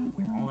it.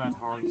 All that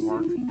hard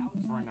work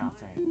for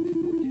nothing.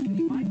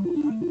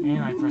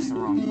 And I pressed the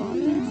wrong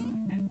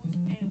button. And was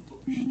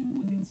ambushed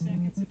within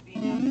seconds of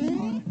being out of his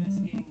car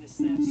investigating the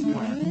theft.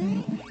 Swear.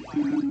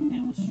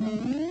 And was struck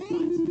with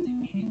bullets and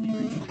immediately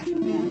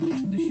retreated back.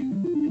 The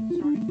shooter then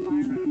started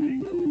firing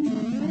at another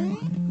truck driver.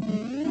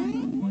 The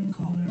 911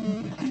 call was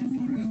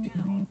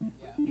down,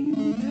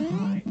 able to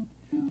hide.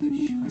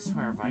 I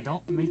swear, if I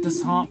don't make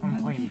this hop, I'm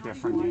playing a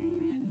different game.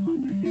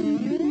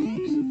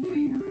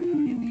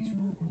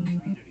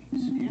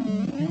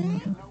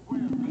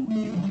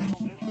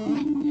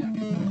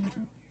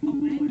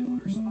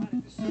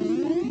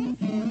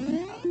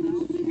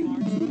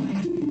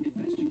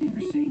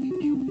 Investigators say he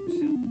killed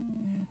himself.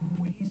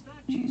 When he's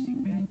not chasing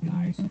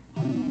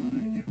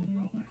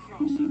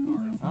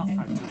Oh,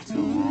 I took too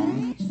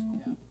long.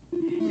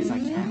 Because I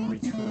can't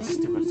reach for the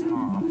stupid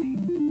top.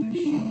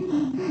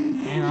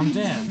 And I'm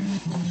dead.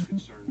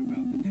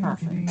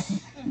 Perfect.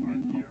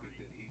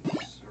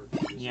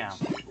 Yeah.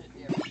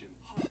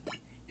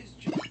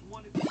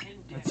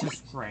 That's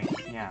just great,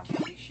 yeah.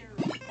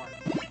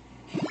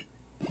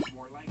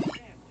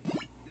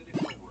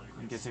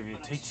 I guess if you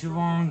take too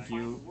long,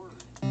 the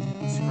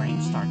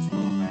screen starts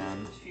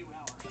moving.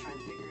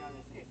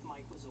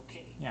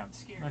 Yeah,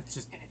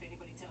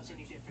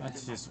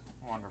 that's just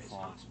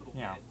wonderful.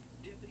 Yeah.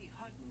 The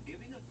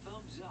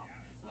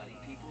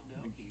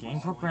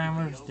game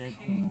programmers did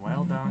a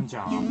well done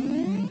job.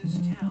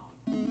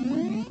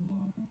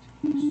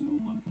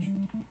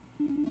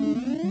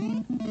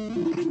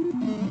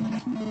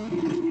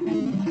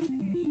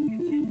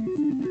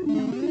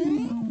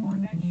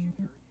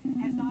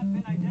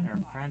 They're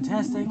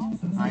fantastic.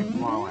 I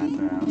blow at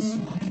this.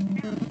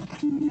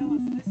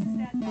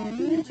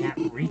 You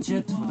can't reach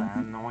it with that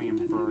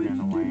annoying bird in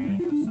the way.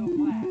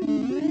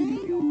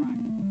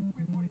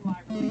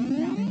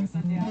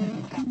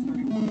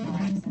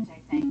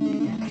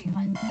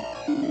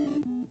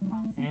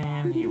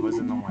 And he was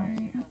in the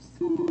way.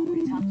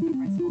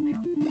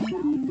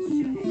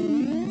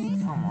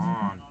 Come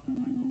on.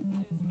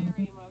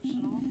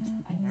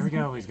 There we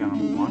go, he's gonna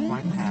block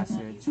my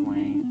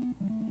passageway.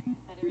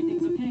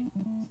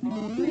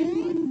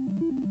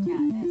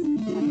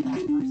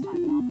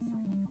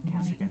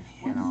 She can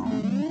hit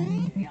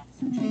him.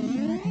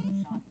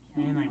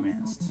 And I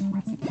missed.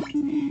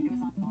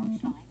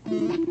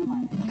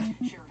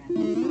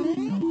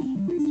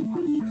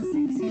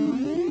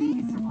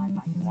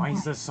 Why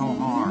is this so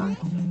hard?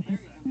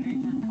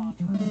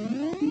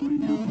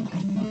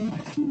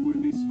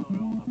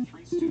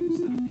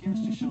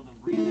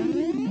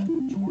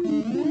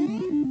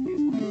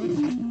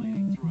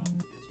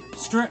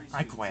 Strip!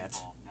 I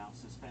quit.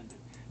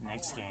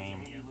 Next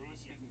game.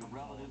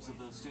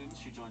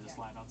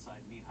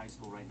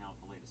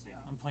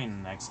 I'm playing the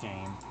next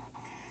game.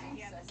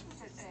 Yeah, this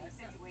is a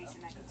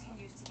situation that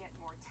continues to get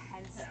more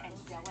tense and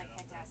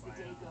delicate as the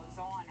day goes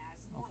on.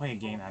 I'll play a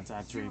game that's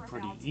actually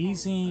pretty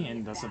easy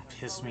and doesn't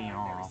piss me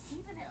off.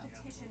 Even a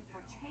petition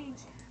for change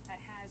that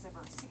has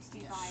over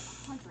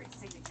 6,500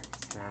 signatures.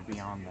 They're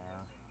beyond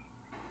there.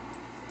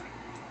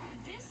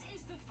 This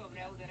is the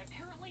photo that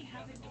apparently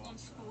happened on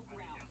school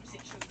grounds.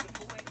 It shows the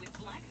boy with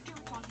black dirt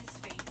on his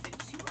face and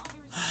two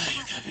others.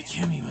 You gotta be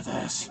kidding me with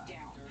this.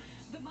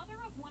 The mother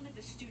of one of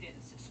the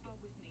students spoke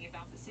with me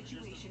about the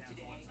situation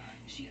today.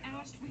 She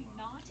asked we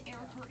not air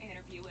her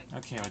interview and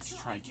okay, let's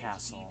try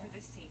Castle. For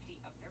the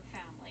safety of their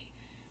family.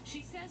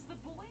 She says the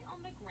boy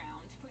on the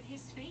ground put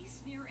his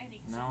face near an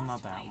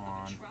exhaust pipe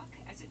of a truck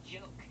as a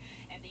joke,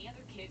 and the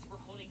other kids were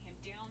holding him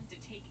down to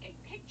take a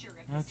picture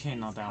of his face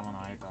not that one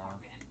either.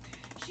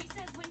 She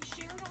says when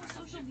shared on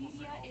social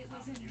media, it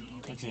was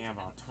immediately taken out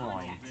of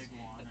context,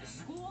 but the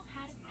school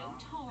had no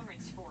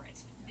tolerance for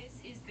it. This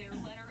is their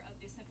letter of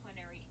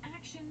disciplinary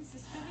action,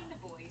 suspending the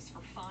boys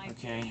for 5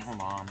 days.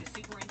 Hold on. The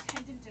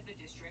superintendent of the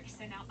district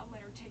sent out a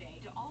letter today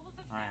to all of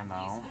the I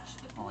families, know. which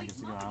the All I boys' get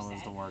to go mother out was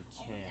said the word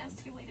only kid.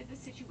 escalated the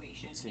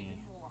situation Let's see.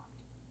 even more.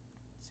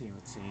 Let's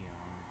see.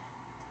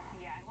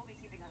 Yeah, and we'll be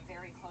keeping a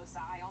very close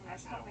eye on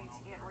this, hoping to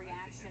get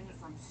reaction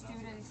from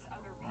students,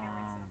 other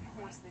parents, and of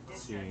course the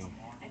district.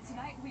 And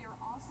tonight we are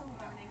also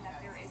learning that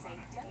there is a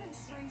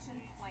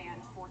demonstration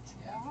planned for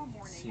tomorrow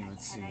morning at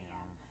 10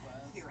 a.m.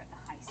 here at the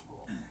high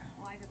school.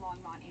 Live in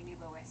Longmont, Amy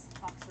Lewis,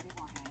 Fox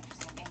 31.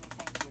 Interesting, Amy,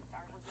 thank you.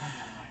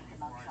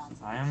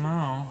 I don't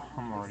know.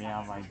 I'm already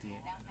out of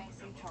idea.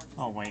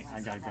 Oh wait,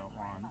 I gotta go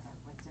on.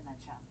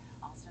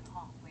 Austin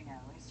Hawk, we know,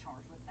 is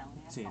charged with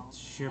felony See, it assault.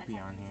 should be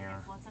on here.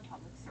 Influence of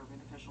public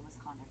servant official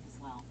misconduct as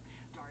well.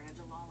 Daria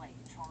Jalali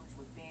charged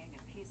with being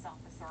a peace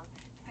officer,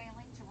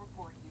 failing to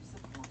report use of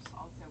force,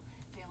 also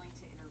failing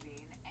to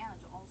intervene, and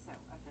also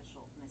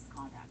official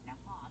misconduct. Now,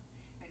 Hawk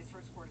made his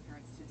first court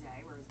appearance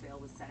today, where his bail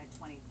was set at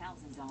 $20,000.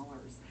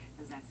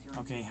 His next hearing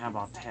okay, how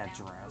about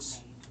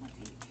Tetris?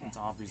 It's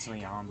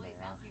obviously on there.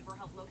 Asking for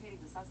help locating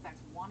the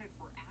suspects wanted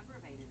for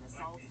aggravated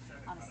assault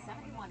on a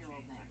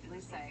 71-year-old man.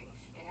 Police say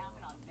it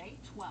happened on May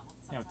 12th.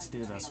 Yeah, let's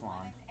do this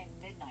one. And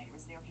midnight. It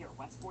was near here,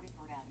 West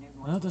 43rd Avenue.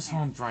 Well, this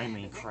won't drive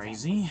me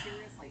crazy.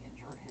 Seriously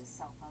injured. His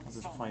cell phone I'll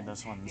just play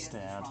this one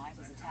instead.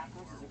 His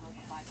attackers as a group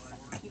of 5 to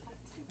 7 people,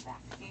 2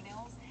 black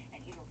females,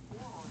 and either 4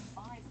 or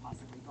 5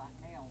 possibly black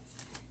males.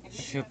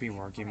 Should be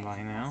working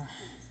by now.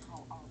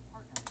 Call our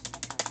partners,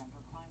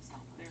 Denver Crime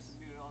Stoppers. There's some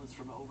new developments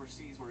from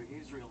overseas where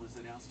Israel has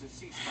announced a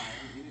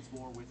ceasefire in its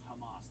war with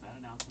Hamas. That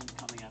announcement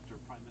coming after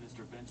Prime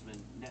Minister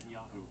Benjamin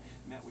Netanyahu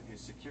met with his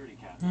security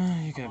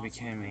cabinet. You gotta be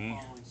kidding me.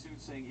 Following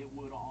suit saying it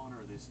would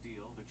honor this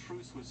deal. The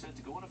truce was set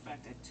to go in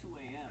effect at 2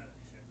 a.m.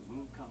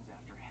 move comes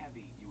after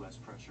heavy U.S.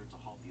 pressure to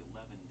halt the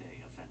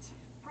 11-day offensive.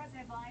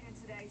 President Biden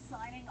today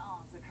signing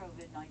off the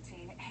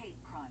COVID-19 hate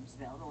crimes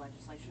bill. The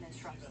legislation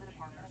instructs the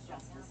Department of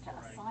Justice to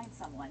assign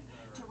someone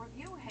to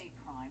review hate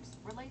crimes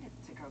related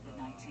to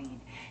COVID-19.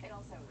 It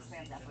also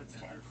expands efforts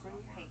to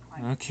improve hate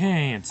crimes.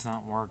 Okay, it's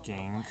not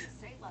working. At the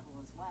state level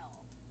as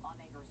well.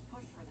 Lawmakers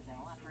pushed for the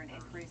bill after an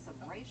increase of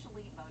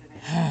racially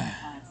motivated hate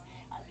crimes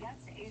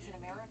against Asian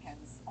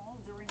Americans all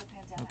during the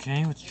pandemic.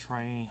 Okay, let's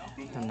try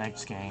the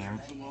next game.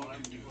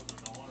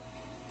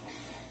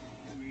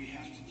 We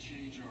have to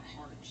change our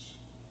hearts.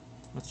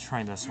 Let's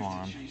try this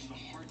one.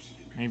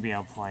 Maybe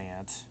I'll play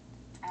it.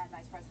 And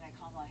Vice President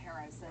Kamala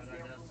Harris says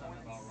there were more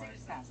than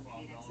 6,000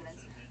 hate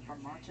incidents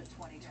from March of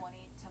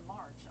 2020 to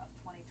March of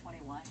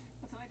 2021.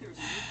 Tonight there's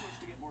a new push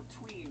to get more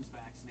tweens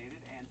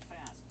vaccinated and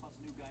fast. Plus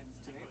new guidance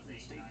today from the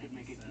state could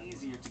make it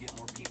easier to get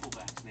more people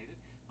vaccinated.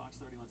 Fox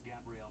 31's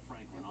Gabrielle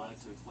Franklin on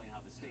it to explain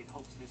how the state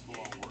hopes this will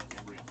all work.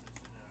 Gabrielle.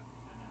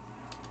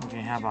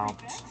 Okay, how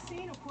about...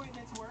 Vaccine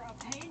appointments were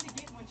obtained to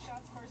get when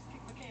shots first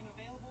became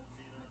available.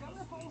 The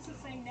governor Polis is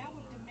saying now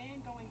with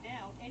demand going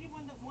down,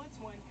 anyone that wants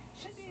one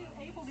should be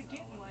able to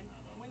get one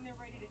when they're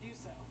ready to do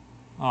so.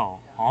 Oh,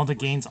 all the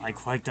games I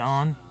clicked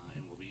on?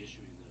 And we'll be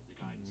issuing the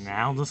guidance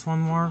Now this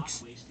one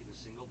works? not wasting a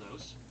single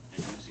dose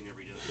and using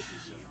every dose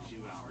within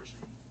 72 hours,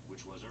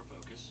 which was our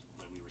focus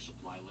when we were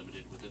supply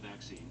limited with the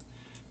vaccine,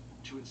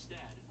 to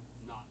instead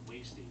not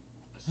wasting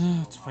a single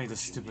Let's play this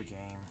stupid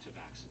opportunity game. to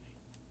vaccinate.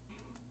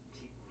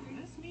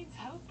 This means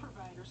health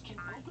providers can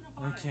open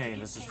up Okay,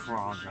 this is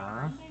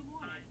Frogger.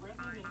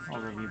 Or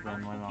have you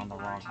been living on the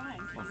rock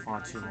for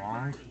far too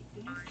long?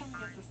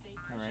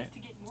 Alright,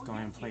 let's go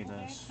ahead and play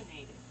this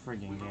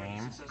friggin'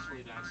 game,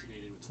 Successfully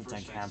vaccinated with the since I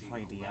first can't vaccine,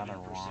 play the other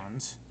 11%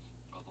 ones.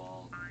 of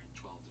all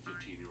 12 to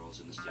 15-year-olds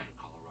in the state of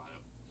Colorado.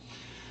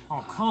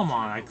 Oh, come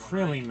on, I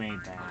clearly made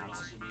But it that.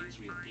 also means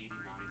we have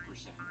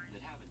 89%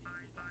 that haven't yet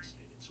been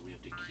vaccinated, so we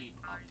have to keep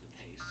up the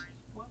pace.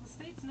 While the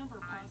state's number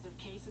of positive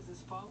cases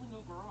is falling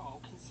overall,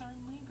 concern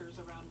lingers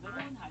around middle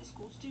and high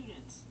school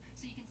students.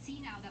 So you can see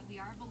now that we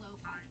are below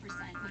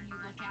 5% when you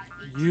look at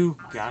 18 You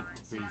plus got year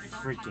olds. to So be that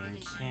adult freaking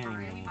population, kidding we're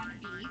where we me.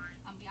 want to be.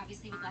 We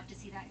obviously would love to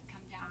see that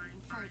come down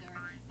even further,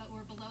 but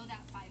we're below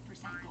that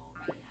 5% goal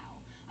right now.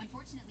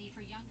 Unfortunately,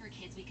 for younger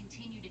kids, we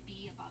continue to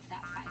be above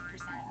that 5%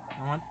 mark. You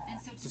know what? And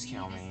so to Just me,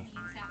 kill this me.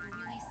 means that we're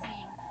really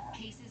seeing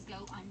cases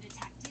go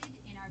undetected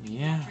in our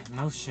Yeah, pediatric no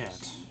population.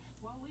 shit.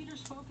 While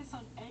leaders focus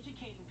on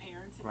educating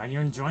parents, Right,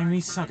 you're enjoying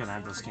me sucking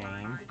at this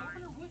game.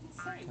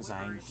 Because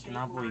I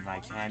cannot believe I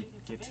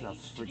can't get to the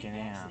freaking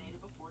end.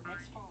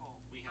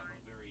 We have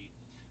a very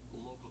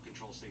local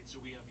control state, so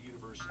we have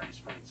universities,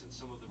 for instance.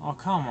 Some of them Oh,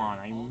 come on,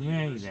 I all the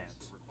made universities it.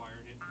 that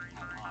required it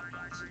have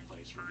opt-outs in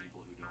place for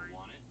people who don't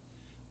want it.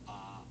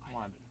 I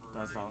What, haven't heard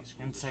does of any the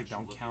school insect districts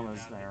don't looking count at as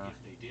that, but their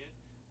if they did,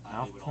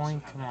 health they would point?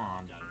 also have Come that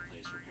on. opt-out in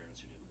place for parents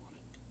who didn't want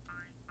it.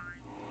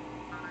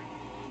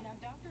 Now,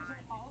 doctors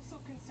are also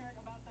concerned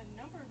about the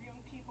number of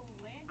young people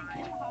landing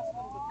in the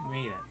hospital with COVID,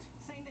 Made it.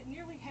 saying that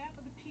nearly half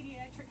of the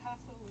pediatric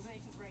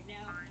hospitalizations right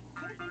now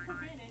could have been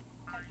prevented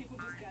had people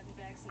just gotten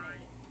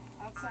vaccinated.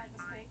 Outside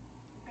the state,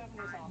 the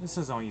governor's office. This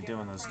is all you do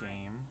in this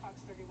game.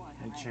 Fox 31.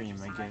 Make sure you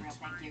make it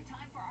Thank you.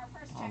 Time for our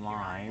first check here on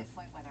alive.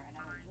 Midpoint weather.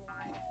 Another warm,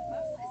 mostly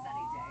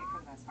sunny day for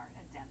the most part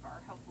in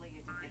Denver. Hopefully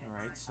you did get it.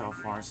 Alright, so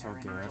far so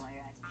good.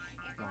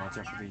 Go watch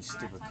out for these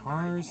stupid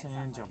cars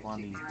and jump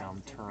on these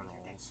dumb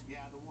turtles.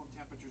 Yeah, the warm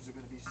temperatures are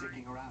going to be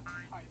sticking around.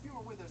 All right, if you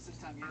were with us this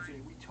time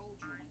yesterday, we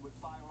told you we would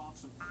fire off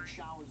some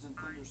showers and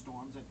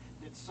thunderstorms and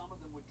that some of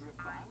them would drift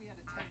by. We had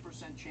a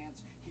 10%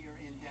 chance here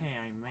in Denver. Hey,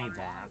 I made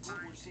that. What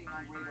we're seeing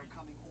on radar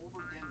coming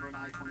over Denver and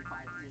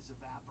I-25 is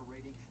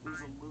evaporating.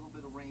 There's a little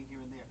bit of rain here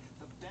and there.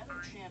 The better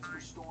chance for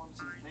storms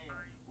is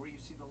there where you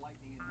see the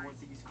lightning in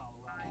northeast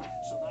Colorado.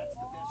 So that's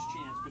the best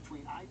chance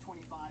between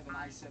I-25 and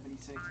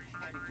I-76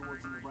 heading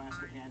towards the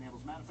Nebraska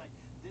panhandles. Matter of fact,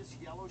 this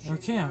yellow shade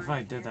Okay, if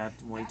I did that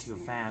way too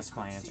fast,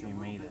 I actually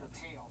made it.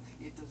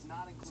 It does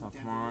not include So Denver.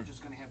 come on. We're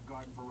just going to have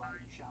garden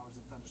variety showers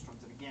and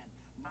thunderstorms, and again,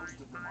 most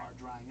of them are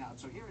drying out.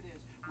 So here it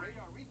is,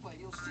 radar replay.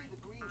 You'll see the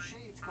green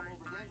shades come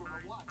over Denver,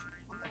 but watch.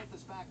 Let me let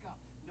this back up.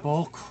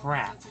 Bull Notice the color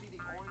crap. intensity,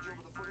 the orange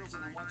over the foothills,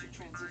 and then once you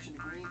transition to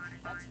green,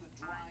 that's the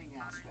drying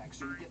aspect.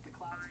 So you get the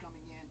clouds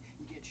coming in,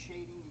 you get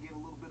shading, you get a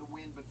little bit of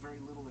wind, but very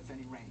little, if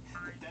any, rain.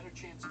 The better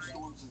chance of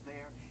storms is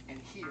there, and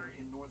here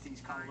in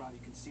northeast Colorado,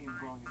 you can see them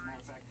growing. As a matter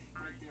of fact,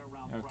 right there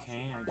around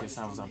Okay, I guess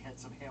that was a they had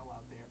some hail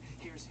out there.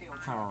 Here's hail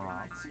power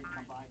tracking. up. See it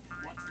come by.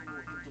 Watch the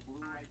little hint of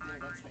blue right there.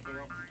 That's the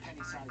hail,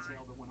 penny-sized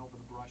hail that went over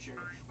the brush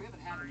area. We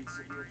haven't had any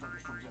severe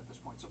thunderstorms at this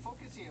point. So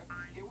focus here.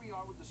 Here we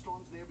are with the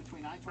storms there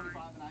between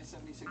I-25 and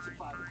I-76 at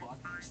 5 o'clock.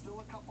 Still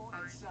a couple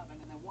at 7,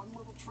 and then one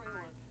little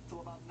trailer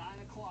till about 9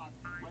 o'clock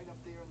right up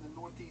there in the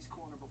northeast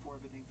corner before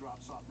everything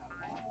drops off. Now,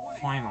 tomorrow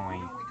morning, Finally.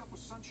 we're going to wake up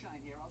with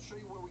sunshine here. I'll show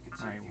you where we can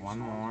see Alright, a few one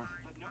storms. more.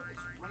 But notice,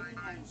 rain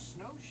and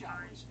snow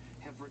showers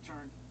have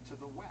returned to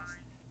the west.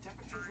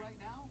 Temperatures right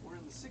now, we're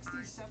in the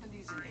 60s,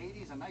 70s, and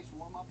 80s. A nice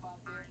warm-up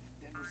out there.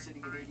 Denver's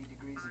sitting at 80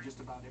 degrees and just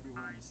about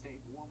everywhere in the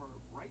state. Warmer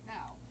right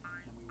now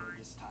than we were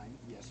this time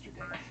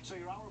yesterday. So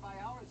your hour by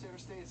hour, as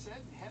Aristaeus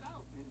said, head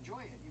out and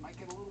enjoy it. You might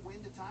get a little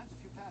wind at times, a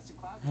few passing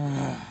clouds.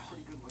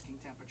 Pretty good-looking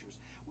temperatures.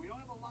 We don't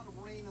have a lot of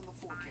rain in the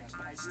forecast,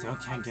 but I still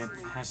can't get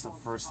past the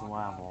first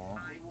level.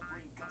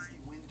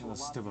 The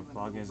stupid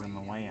bug is in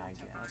the way, I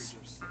guess.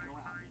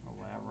 Or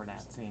whatever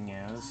that thing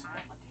is.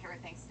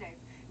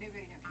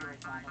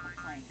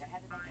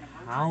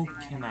 How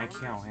can I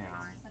kill him?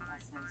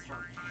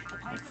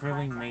 I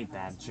clearly made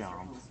that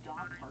jump.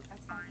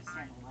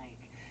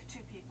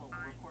 Two people were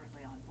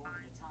reportedly on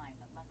board at the time,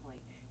 but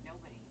luckily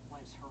nobody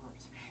was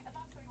hurt. The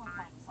Fox 31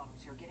 crime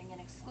solvers here getting an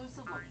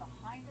exclusive look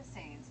behind the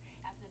scenes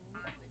at the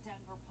new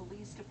Denver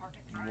Police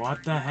Department.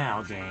 What the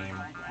hell, game?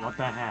 What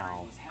the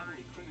hell? Was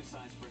heavily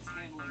criticized for its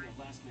handling of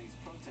last May's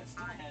protest.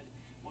 Still ahead,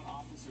 what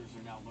officers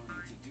are now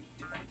learning to do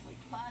differently.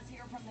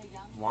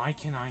 Why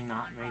can I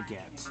not make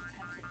it?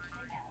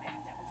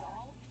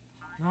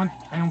 No,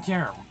 I don't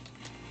care.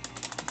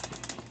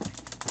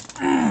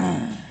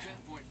 You're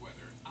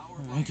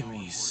making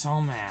me so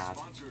mad.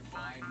 Sponsored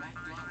by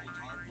McDonald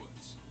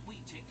Hardwoods.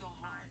 We take the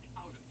hard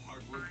out of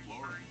hardwood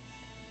flooring.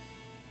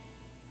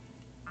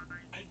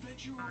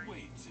 Adventure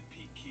awaits at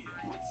Peak Kia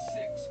with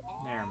 6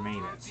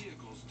 all-road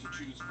vehicles to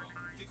choose from.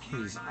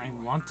 Please, I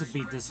want to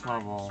beat this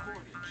level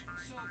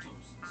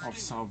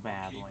so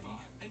badly.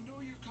 I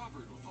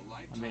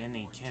mean,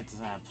 any kids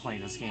that play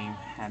this game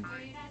had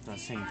the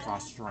same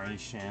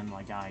frustration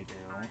like I do.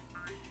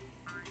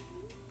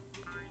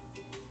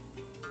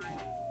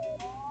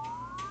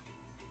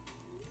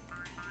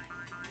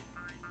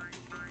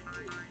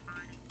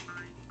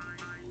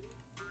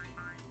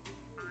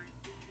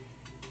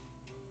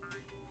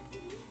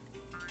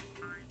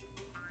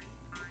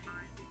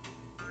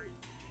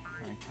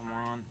 Alright, come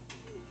on.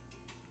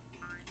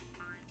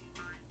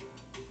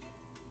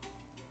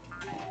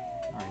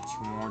 Alright, 2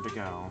 more to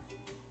go.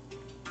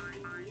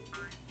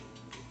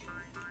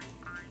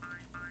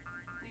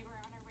 We were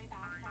on our way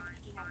back from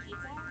picking up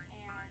pizza,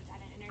 and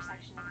at an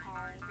intersection, a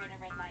car ran a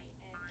red light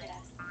and hit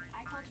us.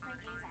 I called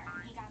Frank Azar,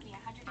 and he got me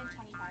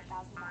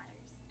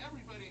 $125,000.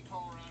 Everybody in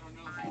Colorado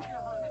knows if you're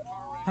hurt in a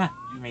car wreck,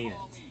 you made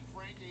call it. me,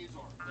 Frank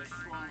Azar, the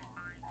strong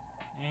arm.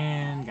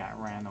 And got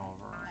ran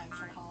over. I'm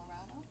from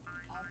Colorado.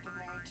 I've been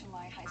married to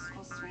my high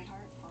school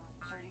sweetheart for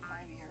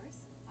 35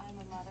 years. I'm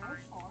a mother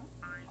of 4,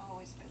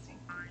 always busy.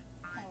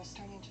 I was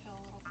starting to feel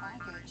a little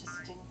foggy. It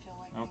just didn't feel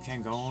like Okay,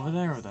 go over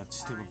there with that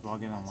stupid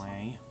bug in the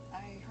way.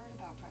 I heard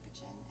about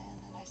Prevagen,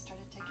 and then I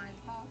started taking it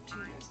about 2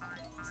 years now.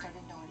 I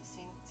started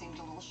noticing it seemed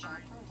a little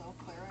sharper, a little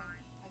clearer,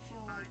 and I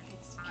feel like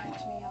it's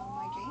kept me on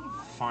my game.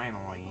 Finally.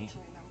 I'm able to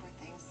remember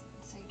things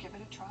and say, give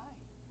it a try.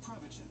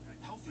 Prevagen,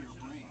 healthier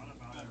brain,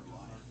 better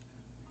life.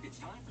 It's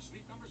time for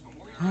Sleep Numbers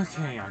Memorial.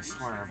 Okay, I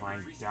swear if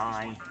I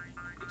die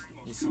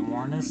with some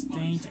more in this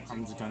stage,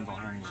 I'm just gonna go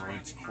ahead and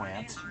rage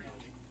quit.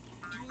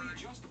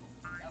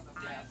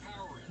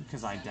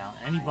 Because I doubt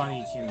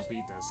anybody can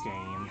beat this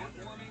game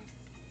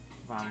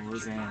without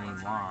losing any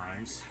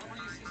lives.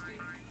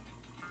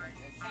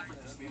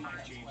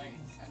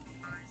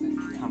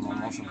 Kind of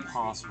almost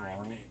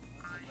impossible.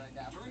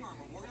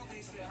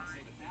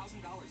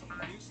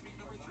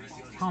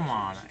 Come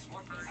on,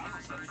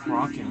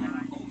 frog a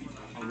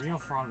real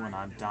frog would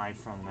not die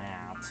from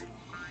that.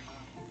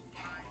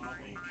 I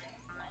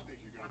think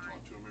you're going to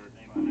talk to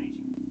American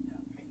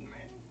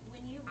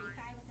When you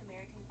refi with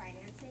American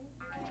Financing,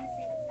 you're going to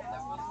save $1,000 a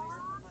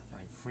month.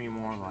 Like 3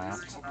 more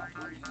left.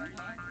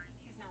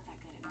 He's not that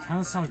good at Kind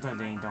of sucks that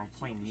they don't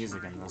play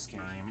music in this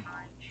game.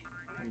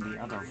 In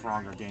the other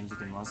Frogger games, you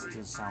can listen to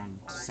the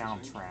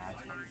soundtrack.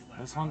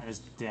 This one is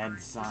dead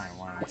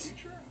silent.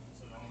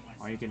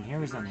 All you can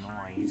hear is a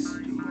noise.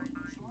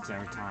 It's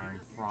every time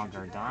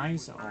Frogger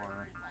dies,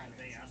 or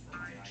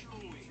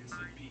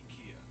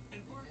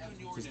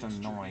just the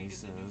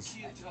noises.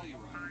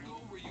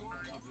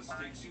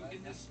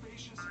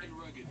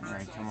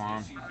 Alright, come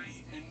on.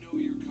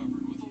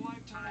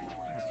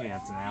 Okay,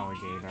 that's an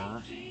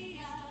alligator.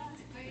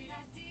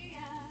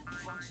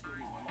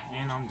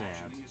 And I'm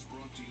dead.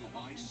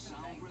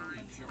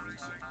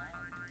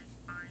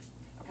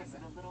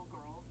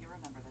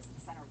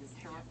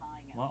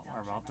 Well,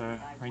 we're about to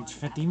reach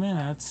 50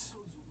 minutes.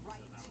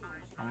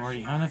 I'm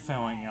already kind of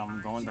feeling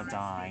I'm going to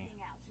die.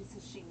 She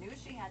says she knew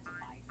she had to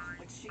fight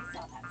when she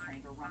saw that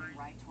stranger running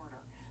right toward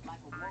her.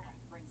 Michael Warren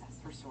brings us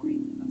her story.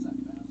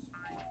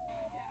 Yeah, I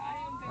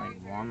am very, Like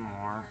one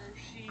more.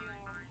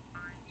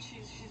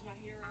 She's my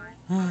hero.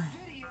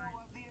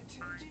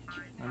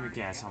 Let me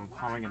guess, I'm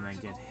probably gonna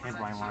get hit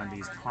by one of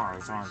these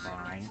cars, aren't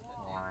I?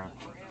 Or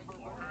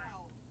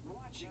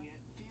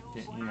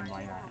get eaten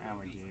by that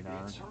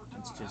alligator.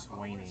 It's just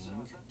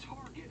waiting.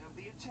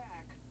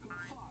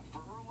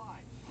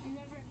 It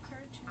never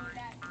occurred to me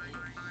that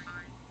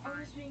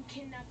almost being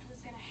kidnapped was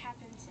gonna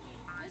happen to me.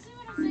 Basically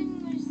what I'm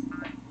saying was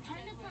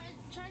trying to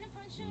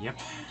punch him and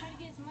try to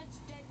get as much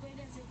dead weight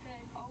as I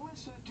could.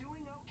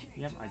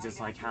 Yep, I just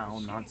like how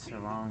not so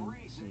long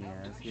he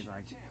is. He's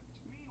like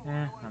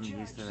I'm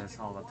used to this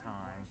all the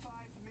time.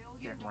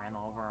 Get ran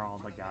over all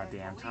the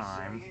goddamn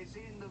time.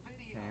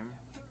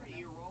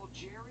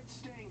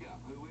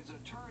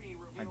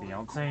 Like the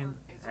old saying,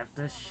 F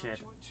this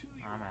shit,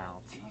 I'm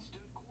out.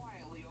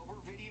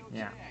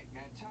 Yeah.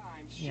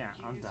 Yeah,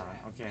 I'm done.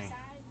 Okay.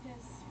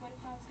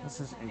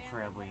 This is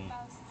incredibly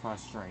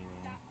frustrating.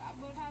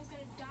 What if I was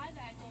gonna die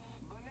that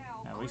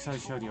day? At least I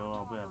showed you a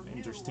little bit of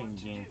interesting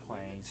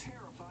gameplays.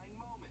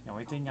 The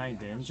only thing I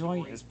did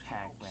enjoy is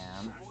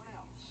Pac-Man.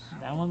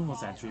 That one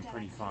was actually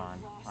pretty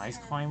fun. Ice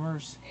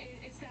Climbers,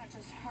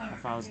 I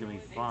thought it was going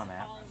to be fun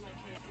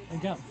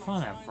it got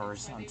fun at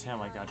first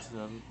until I got to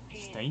the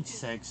stage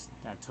 6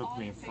 that took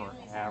me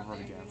forever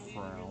to get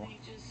through.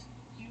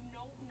 You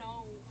don't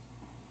know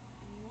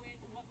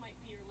what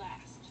might be your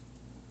last.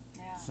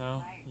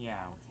 So,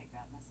 yeah.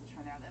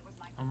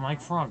 I'm like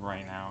Frog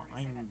right now.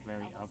 I'm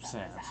very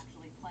upset.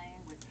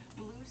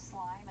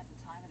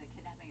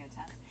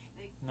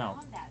 No.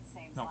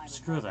 No,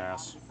 screw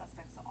this.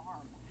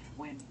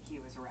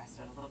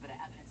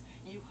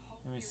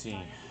 Let me see.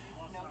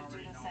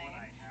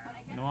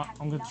 You know what?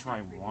 I'm gonna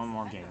try one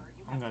more game.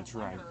 I'm gonna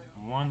try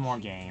one more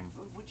game.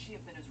 Would she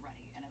have been as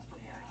ready and as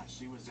prepared?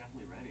 She was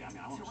definitely ready. I mean,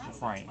 I want to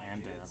Before I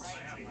end it.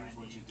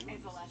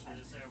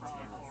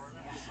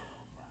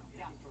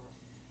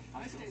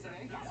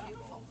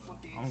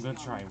 I'm gonna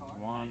try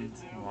one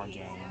more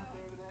game.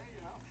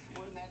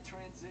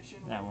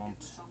 That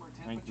won't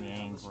make me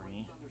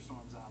angry.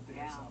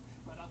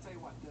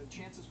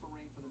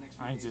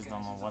 I just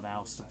don't know what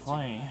else to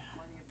play,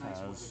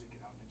 because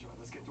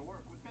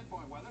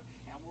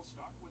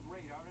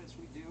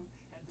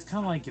it's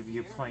kind of like if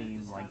you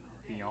played like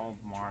the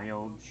old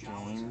Mario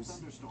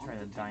games, try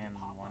to die in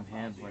one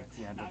hit, but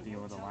you had to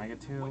deal with a lag or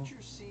two.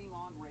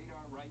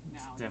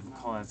 It's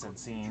difficult as it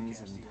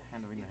seems, and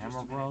handling the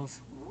Hammer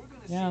Bros.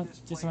 Yeah,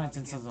 just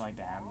imagine something like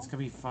that. It's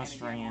gonna be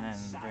frustrating and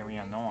very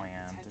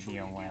annoying to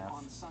deal with.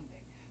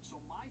 So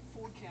my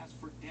forecast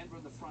for Denver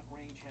and the Front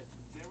Range has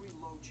very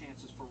low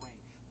chances for rain.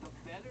 The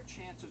better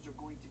chances are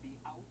going to be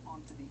out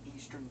onto the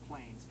eastern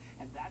plains,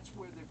 and that's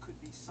where there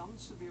could be some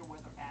severe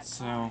weather at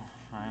So,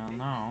 I don't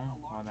know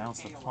what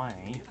else to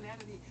play. We haven't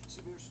had any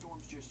severe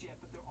storms just yet,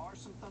 but there are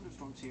some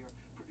thunderstorms here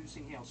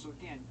producing hail. So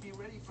again, be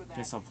ready for that.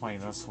 Guess I'll play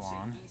this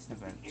one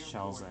if it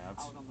shows it.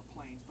 Out on the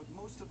plains, but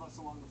most of us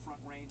along the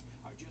Front Range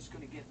are just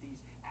going to get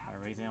these. I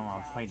really didn't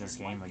want to play this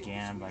game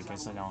again, but I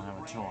guess I don't have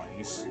a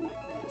choice.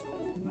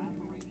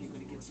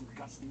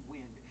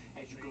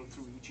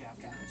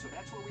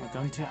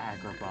 Welcome to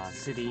Agrabah,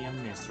 City of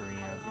Mystery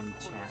of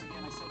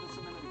Enchantment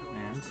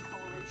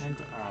and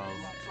of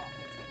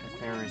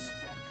Affairs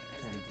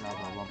and blah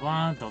blah blah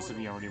blah. Those of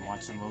you already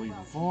watched the movie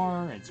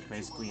before, it's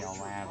basically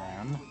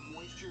Aladdin.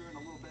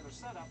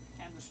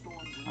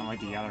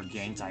 Unlike the other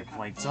games I've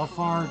played so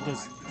far,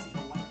 this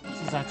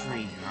is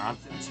actually not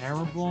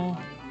terrible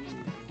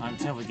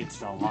until we get to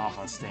the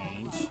lava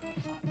stage.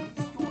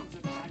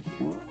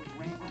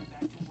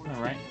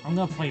 Alright, I'm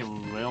gonna play a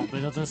little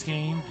bit of this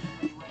game.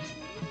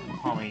 I'll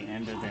probably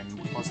end it in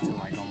close to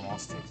like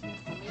almost an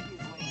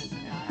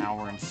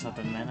hour and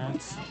 7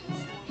 minutes.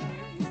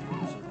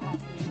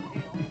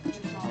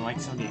 Unlike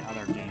some of the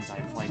other games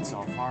I've played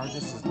so far,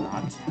 this is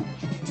not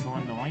too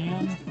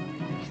annoying,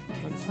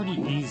 but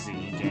pretty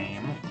easy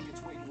game.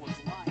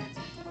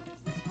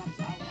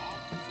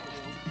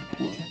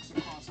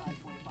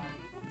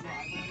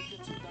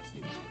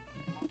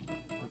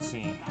 Let's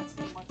see.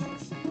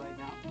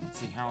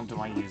 How do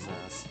I use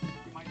this?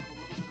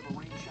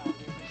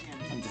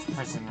 I'm just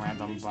pressing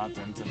random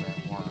buttons and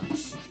it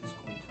works.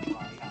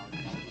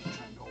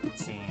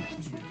 Let's see.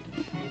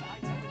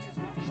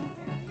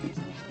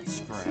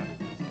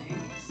 Script.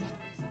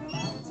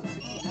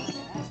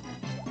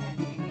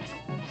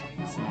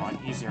 It's a lot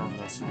easier with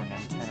this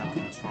Nintendo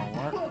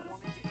controller.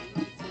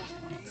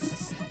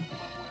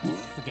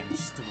 Freaking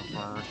stupid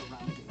bird.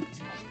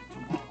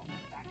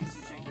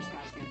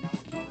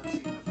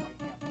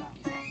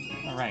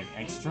 Alright,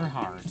 extra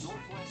hearts.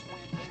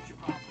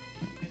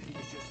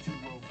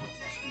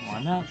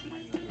 One up.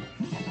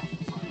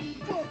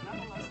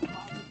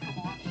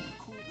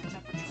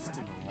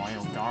 Stupid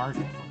wild guard.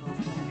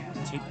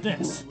 Take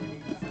this.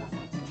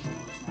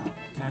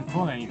 Kinda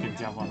cool that you can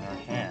jump on their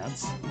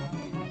heads.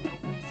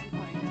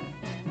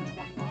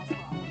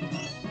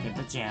 Get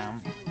the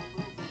jam.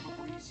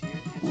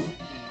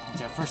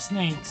 Watch out for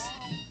snakes.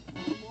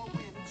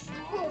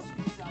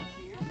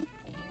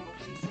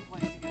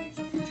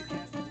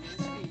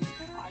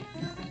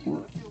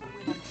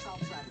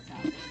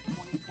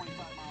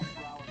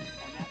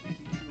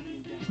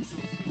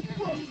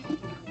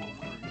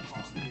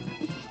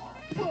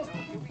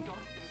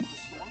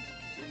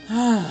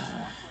 I'm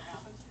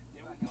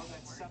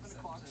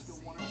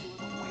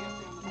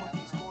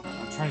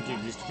trying to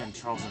get used to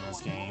controls in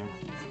this game.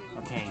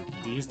 Okay,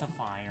 these the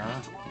fire.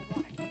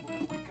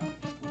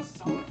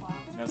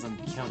 Doesn't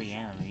kill the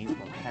enemies,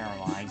 but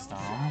paralyze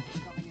them.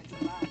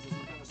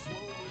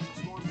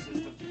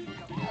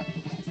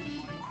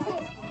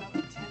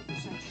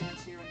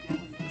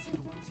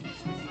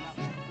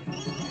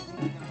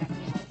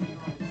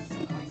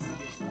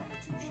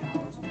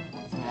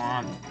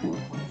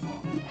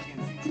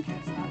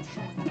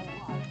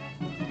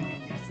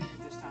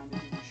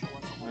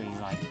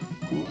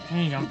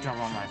 Hey, don't jump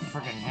on my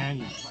freaking head,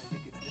 you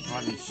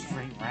bloody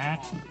straight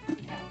rat.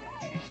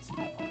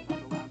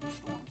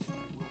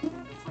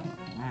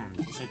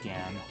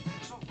 Chicken.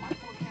 So my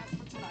forecast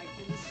for tonight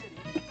in the city,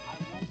 I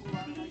won't rule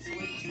out an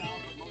isolated shower,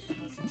 but most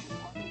of us have been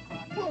partly clouded a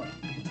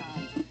million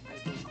times as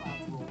those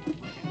clouds roll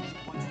overhead.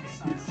 Once the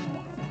sun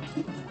sets,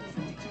 52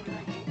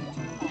 tonight, 82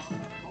 tomorrow,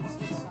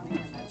 mostly sunny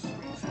and that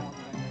spring storm that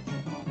I mentioned on the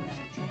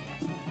forecast.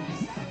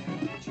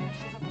 Saturday, the chance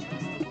goes up just a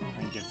little bit.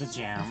 And get the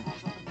jam.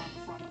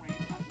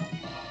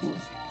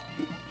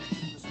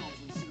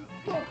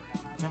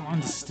 Jump on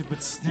the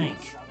stupid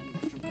snake.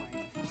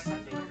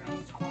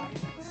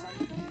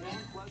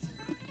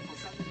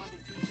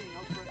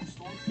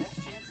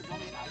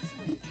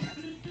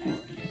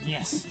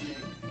 Yes.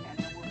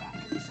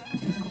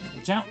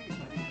 Jump.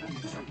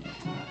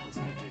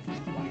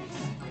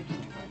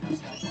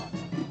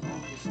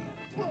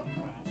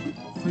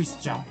 Please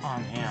jump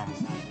on him.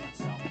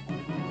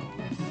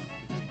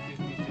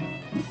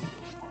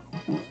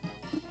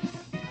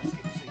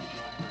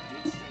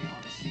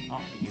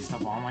 Oh, used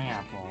up all my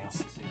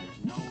apples.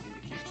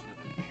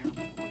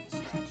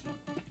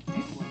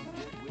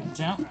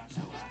 Jump.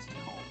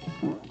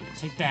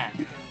 Take that.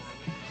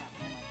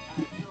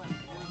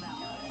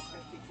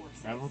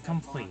 Level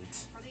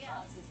complete.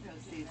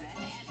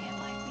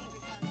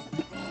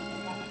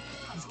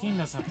 This game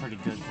does have pretty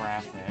good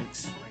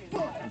graphics.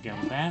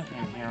 Again, that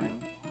and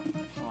hearing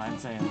Aladdin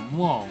saying,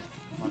 "Whoa,"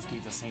 must be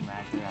the same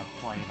actor that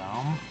played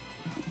them.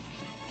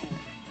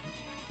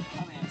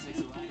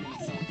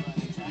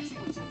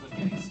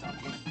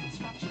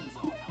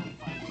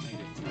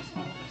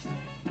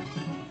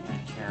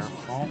 And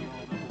careful.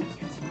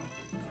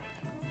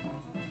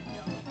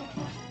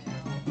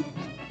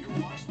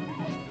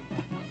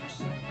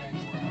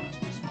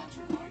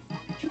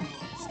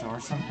 Store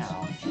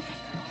somehow.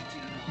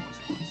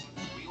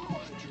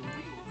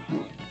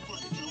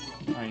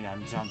 Oh yeah, I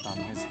jumped on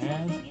his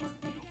head.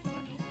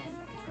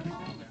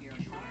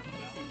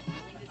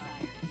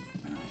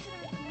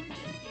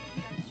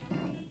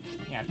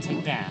 Yeah,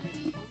 take that.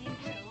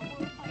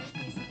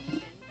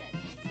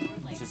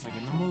 Just like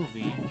in the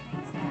movie.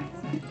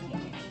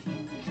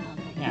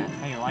 Yeah,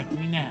 how you like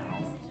me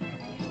now?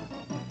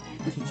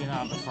 Teaching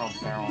how to throw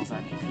barrels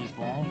at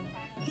people.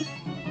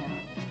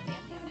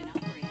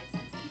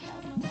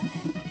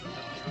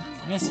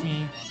 Miss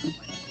me.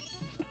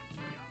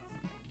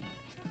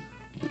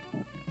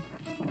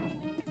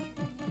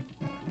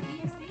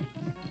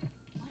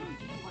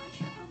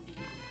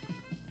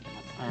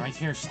 I'm right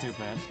here,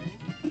 stupid.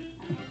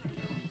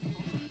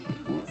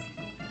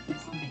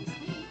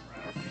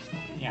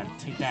 Yeah,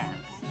 take that.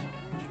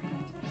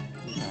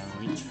 You gotta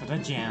reach for the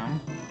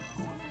jam.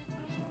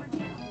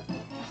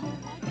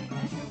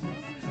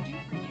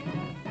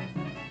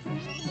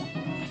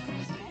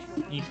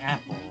 Eat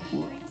apple.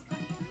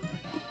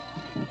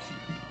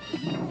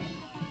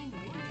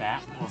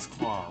 That was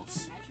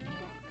close.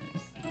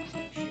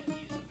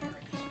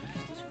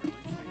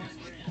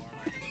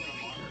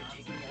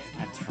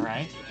 That's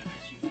right.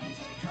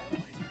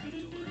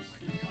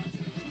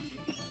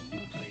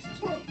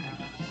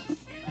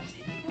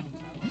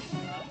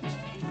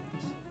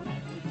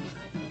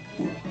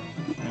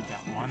 I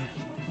got one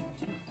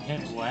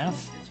hit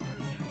left.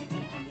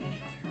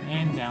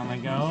 And down they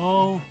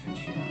go.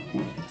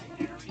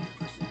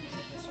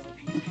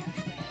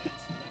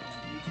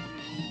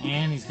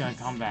 And he's gonna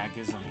come back,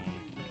 isn't he?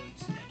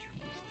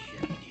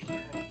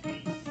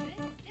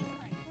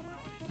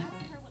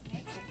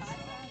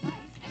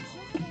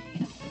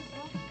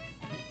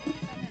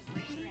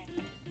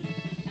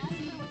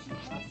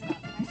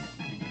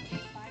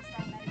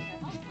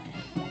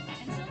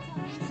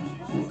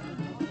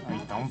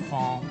 Wait, don't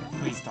fall.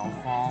 Please don't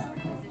fall.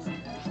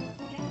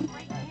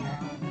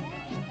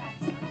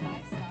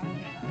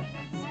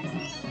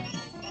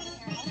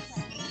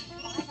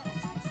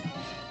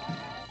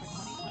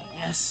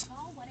 Yes.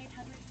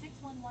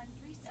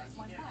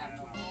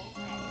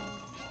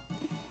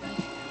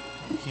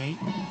 Okay.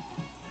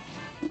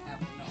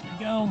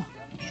 Go.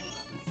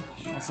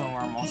 Also,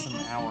 we're almost an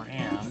hour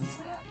in.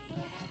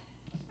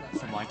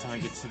 So by the time I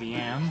get to the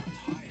end,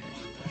 I'm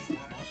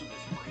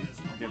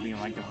gonna be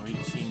like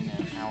reaching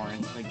an hour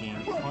into the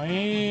gameplay.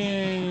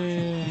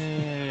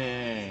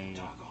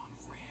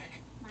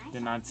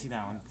 Did not see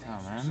that one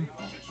coming.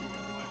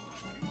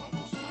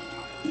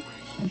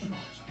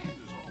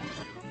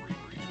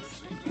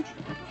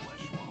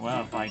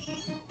 Well, if I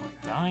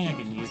die, I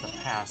can use the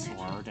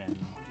password and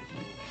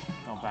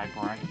go back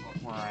where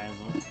I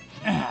was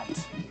at.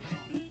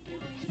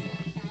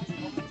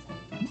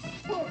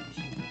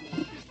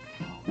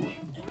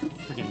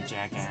 Freaking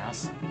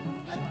jackass.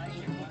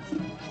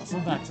 Also,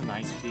 that's a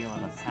nice view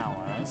of the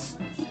palace.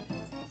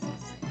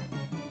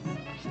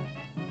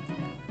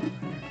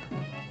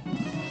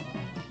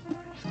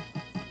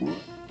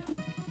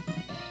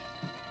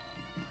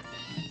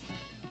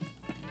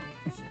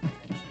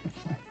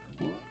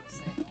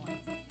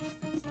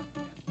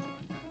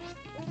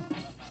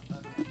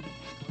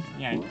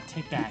 Yeah,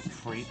 take that,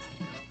 creep.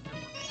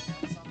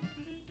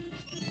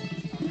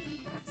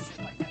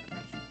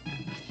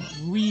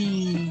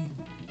 Whee!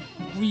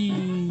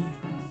 Whee!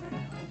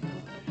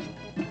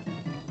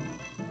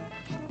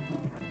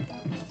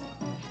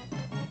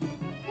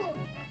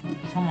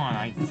 Come on,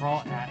 I throw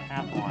an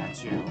apple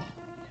at you.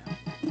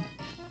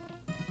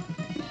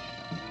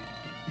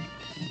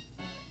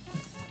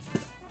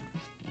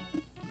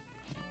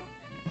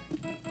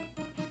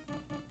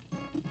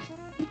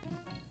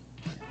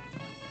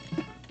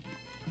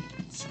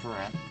 Screw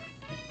it.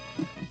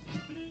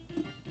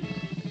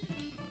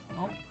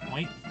 Oh,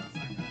 wait.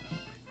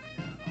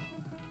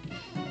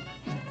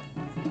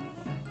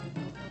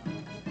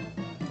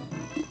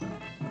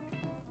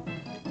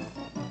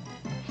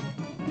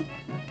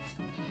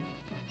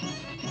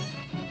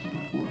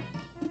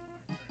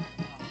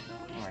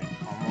 Alright,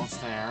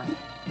 almost there.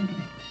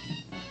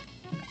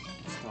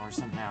 Store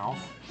some health.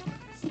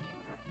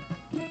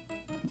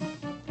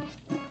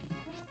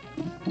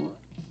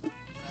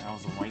 That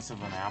was a waste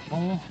of an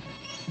apple.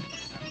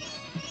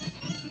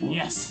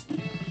 Yes!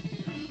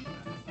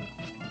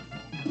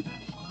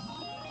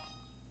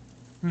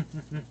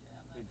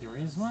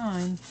 Victory is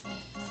mine.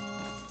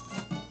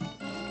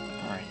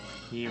 Alright,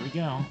 here we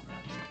go.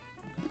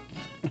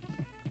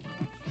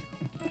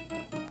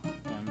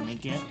 Gonna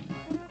make it.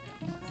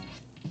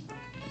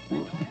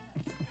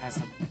 Has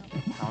the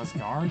palace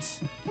guards.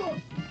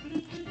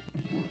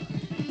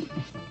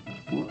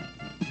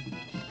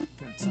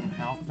 Get some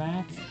health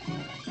back.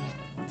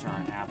 Which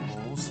are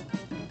apples.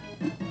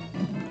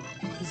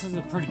 This is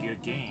a pretty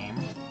good game.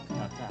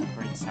 Got that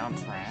great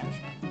soundtrack.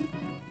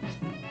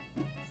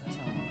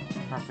 Some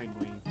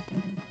perfectly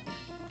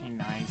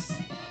nice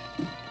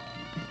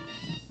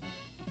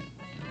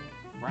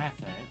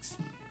graphics.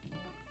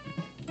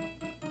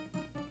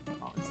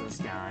 Oh, it's this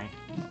guy.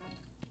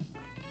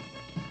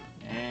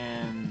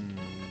 And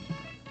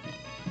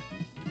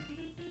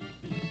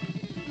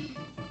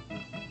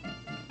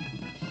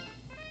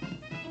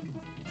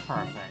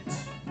perfect.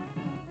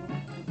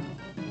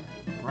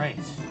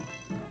 Great.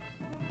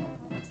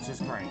 That's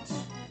just great.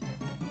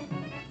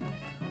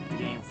 The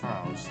game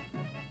froze.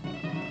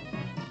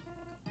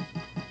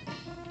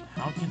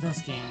 How can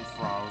this game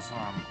froze when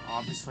I'm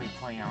obviously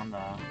playing on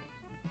the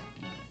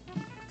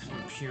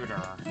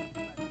computer?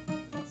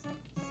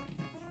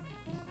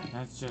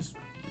 That's just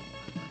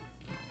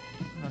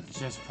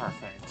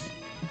perfect.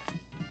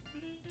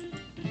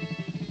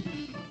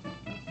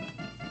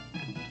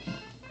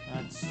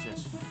 That's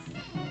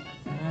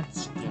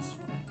just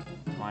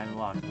my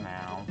luck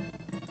now.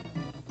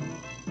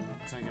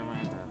 So I'm gonna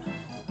have to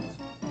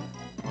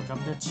look up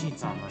the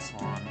cheats on this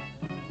one.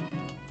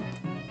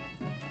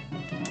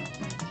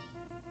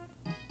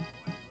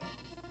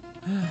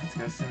 It's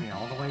gonna send me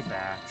all the way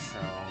back,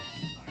 so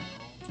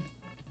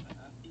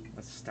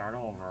let's start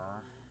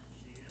over.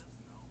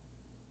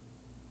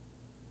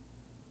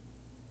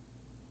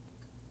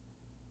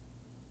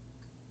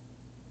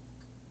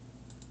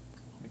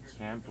 I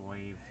can't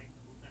believe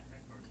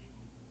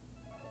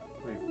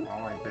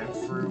all I've been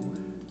through.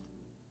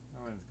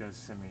 No one's gonna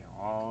send me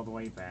all the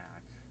way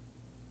back.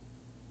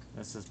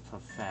 This is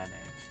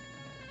pathetic.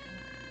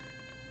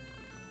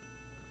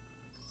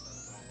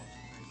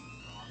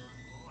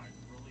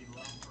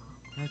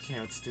 Okay,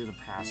 let's do the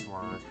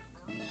password.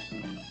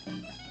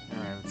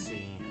 Alright, let's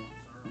see.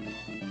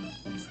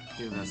 Let's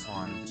do this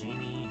one.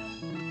 Genie,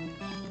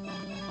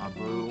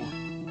 Abu,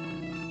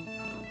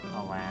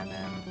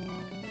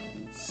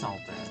 Aladdin,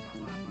 Sultan.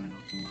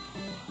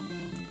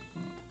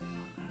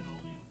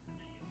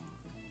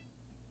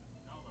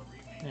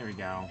 There we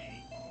go.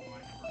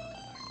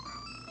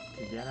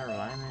 Together,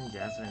 Aladdin and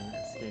Jasmine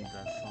escape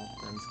the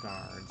Sultan's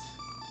guards.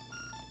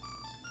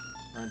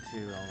 Run to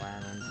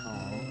Aladdin's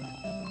home.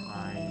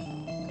 I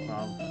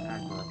love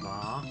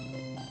Agrabah.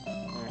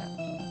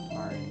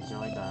 Or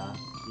enjoy the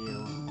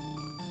view.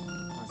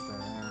 Plus the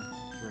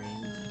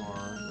dreams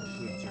for the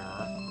future.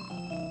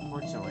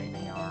 Fortunately,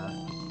 they are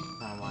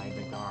not like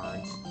the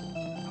guards.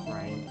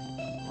 Right?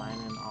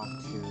 Aladdin off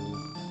to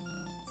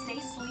Stay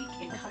sleek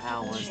in the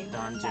palace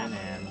dungeon,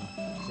 and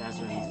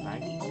Jasmine back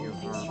to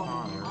her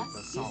father,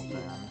 the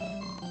Sultan.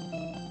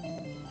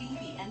 Be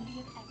the envy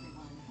of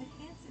everyone with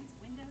Hanson's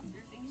window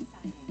surfing and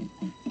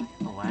siding.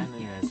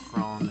 Aladdin is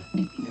thrown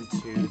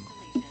into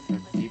the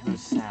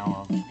deepest cell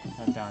of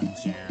the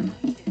dungeon.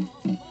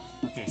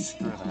 Okay,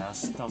 screw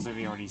this. Those of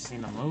you already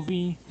seen the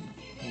movie,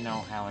 you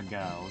know how it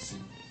goes.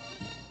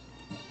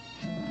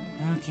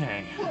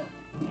 Okay,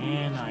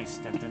 and I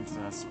stepped into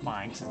the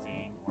spikes because they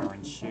ain't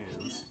wearing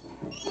shoes.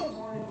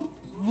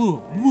 Whoa,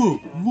 whoa,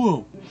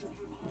 whoa!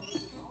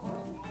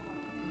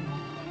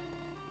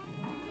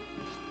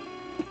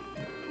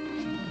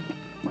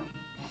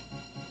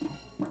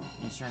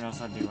 He sure knows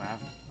how to do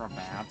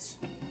acrobats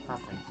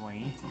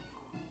perfectly.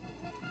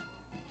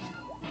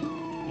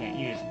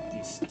 Yeah,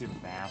 you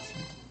stupid bat.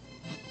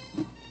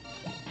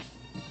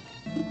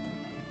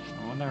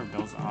 I wonder if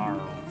those are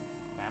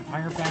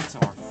vampire bats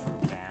or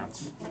fruit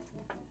bats. It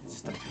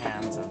just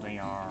depends if they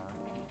are.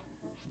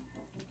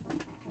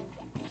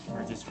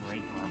 Or just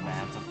regular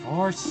bats. Of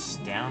course,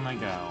 down I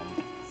go.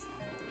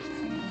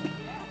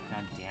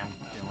 Goddamn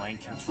delay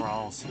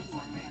controls.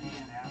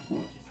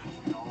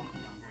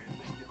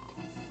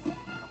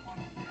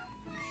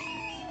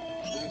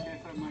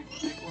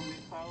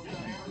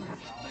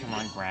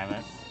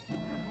 rabbit.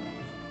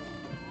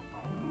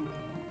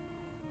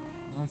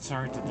 I'm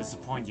sorry to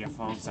disappoint you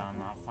folks on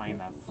not finding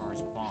that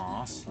first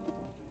boss.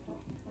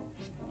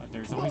 But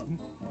there's always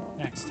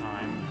next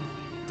time.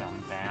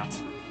 Dumb bat.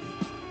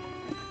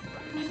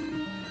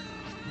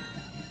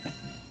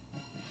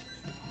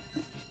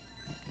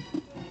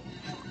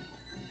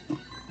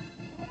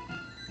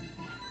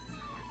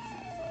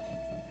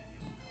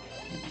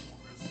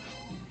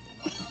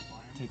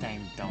 Take that,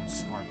 you dumb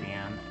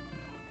scorpion.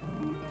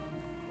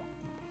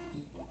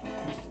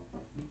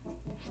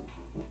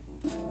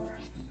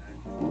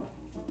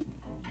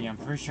 Yeah, I'm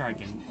pretty sure I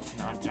can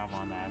not jump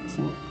on that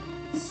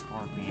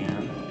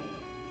scorpion.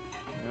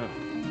 Ugh.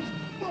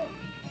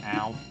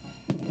 Ow.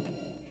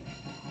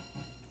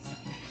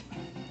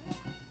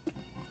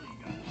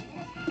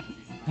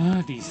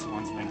 These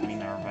ones make me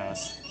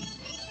nervous.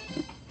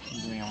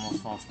 They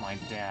almost fall to my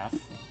death.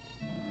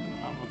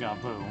 Oh, look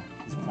at Boo.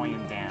 He's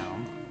pointing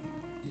down.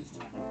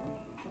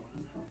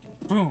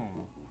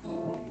 Boom!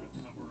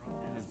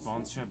 His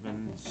bones should have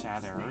been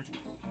shattered.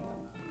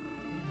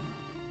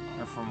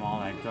 Or from all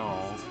that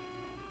gold.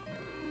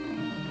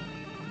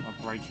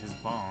 I'll break his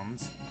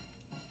bones.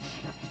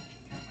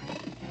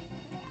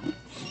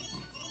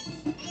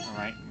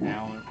 Alright,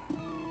 now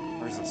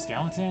there's a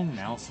skeleton.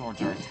 Now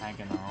swords are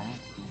attacking him.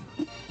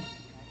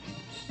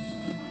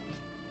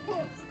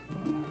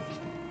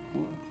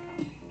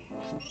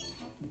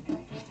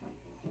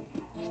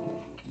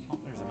 Oh,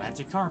 there's a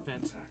magic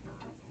carpet.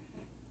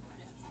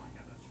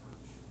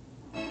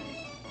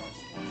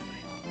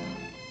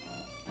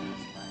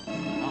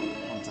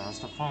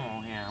 To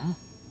follow him.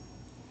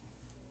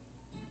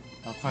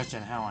 No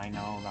question how I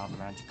know about the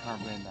magic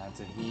carpet. That's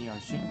a he or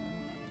she.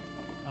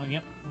 Oh,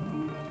 yep.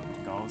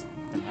 Goes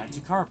the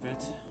magic carpet.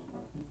 This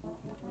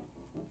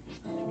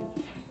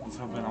would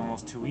have been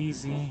almost too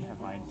easy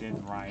if I did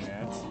ride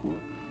it.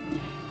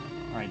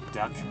 Alright,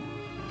 duck.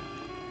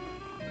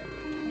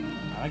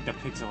 I like the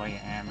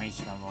pixelated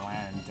animation of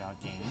Aladdin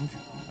ducking.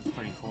 That's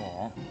pretty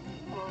cool.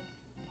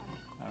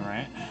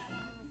 Alright.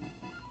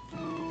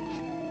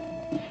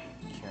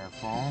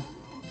 Careful.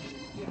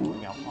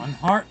 We got one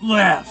heart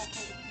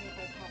left!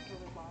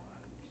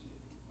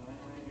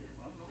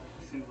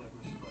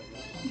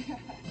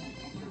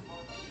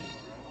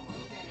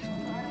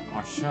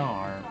 Our show,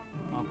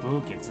 our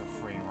Boo gets a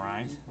free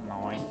ride, and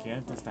all I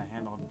get is to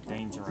handle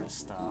dangerous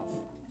stuff.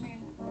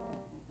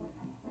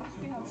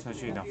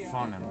 Especially the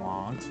fun and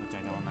logs, which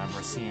I don't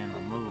ever see in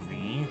the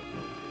movie.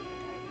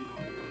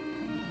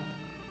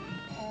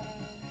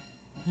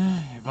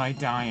 If I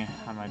die,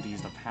 I might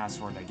use the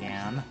password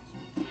again.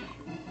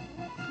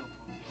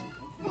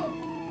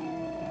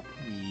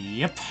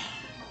 Yep.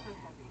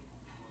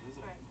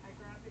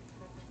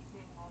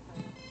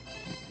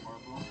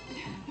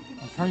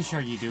 I'm pretty sure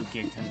you do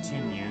get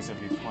continues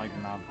if you collect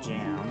enough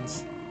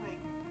gems.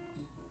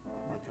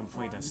 Or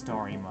complete a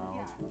story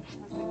mode.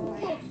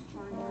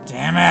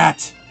 Damn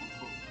it!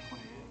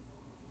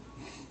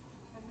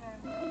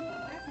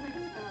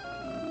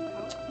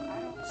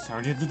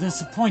 Sorry to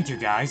disappoint you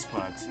guys,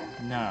 but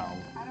no.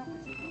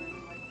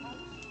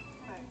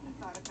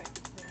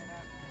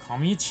 Call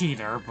me a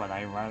cheater, but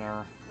I'd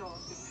rather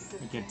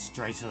get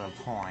straight to the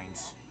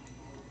point.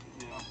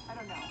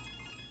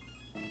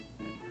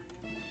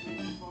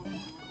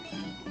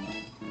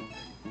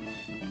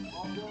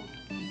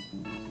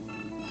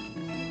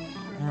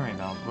 Alright,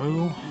 now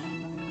Boo,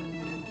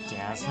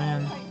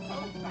 Jasmine,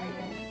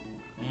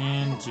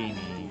 and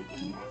Genie.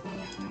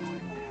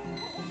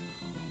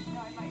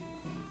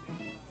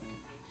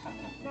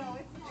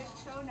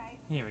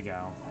 Here we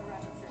go.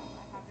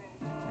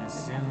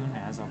 As soon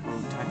as a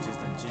Boo touches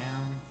the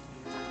gem.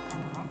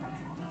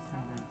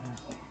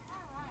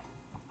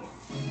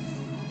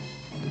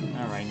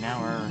 Alright,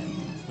 now we're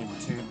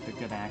into the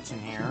good action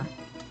here.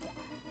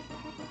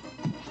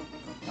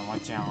 Now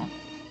watch out.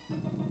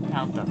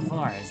 Out the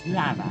floor is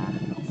lava.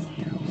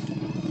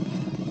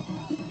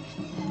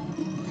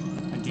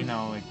 And you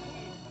know,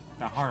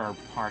 the harder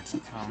parts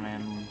come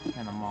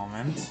in a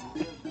moment.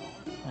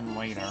 And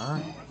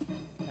later.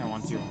 And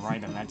once you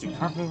ride the magic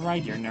carpet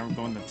ride, you're never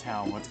going to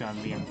tell what's going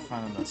to be in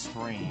front of the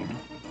screen.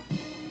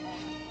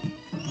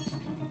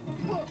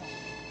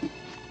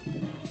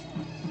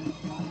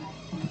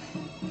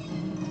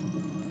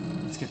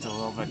 This gets a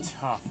little bit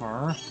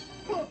tougher.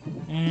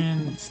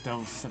 And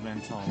still submit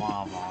into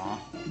lava.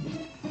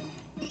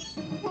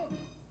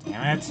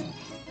 Damn it!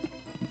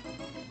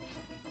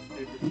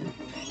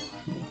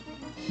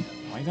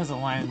 Why does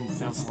Aladdin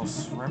feel so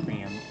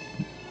slippy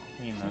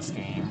in this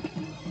game?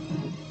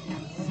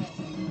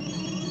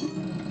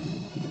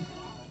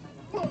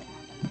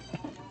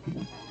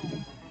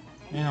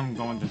 And I'm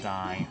going to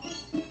die.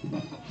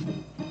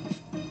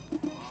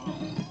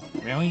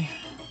 Really?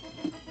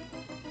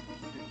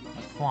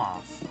 A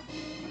cloth.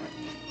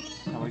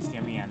 At least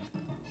give me a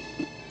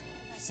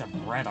piece of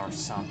bread or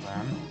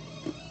something.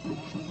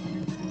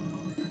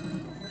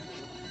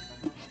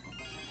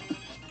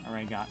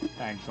 Already got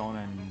that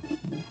golden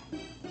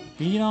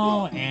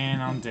beetle,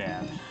 and I'm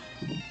dead.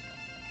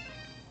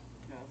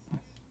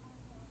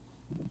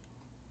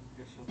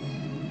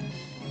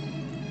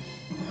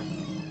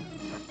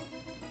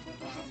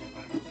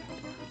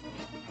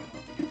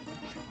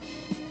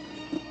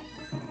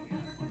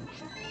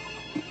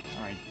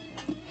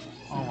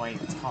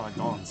 right, it's called a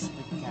golden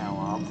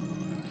scallop. I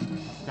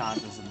forgot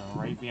this is an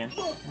Arabian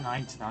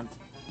Night, not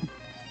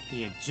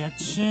the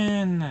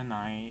Egyptian, and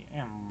I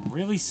am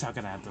really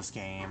sucking at this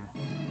game.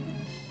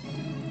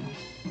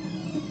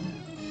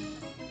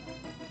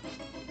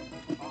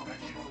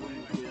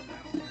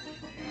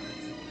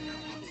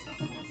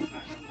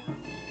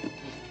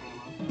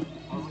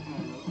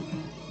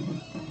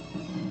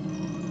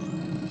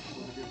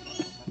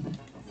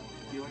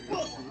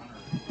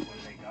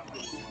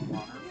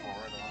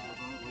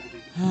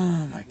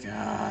 Oh my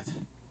god.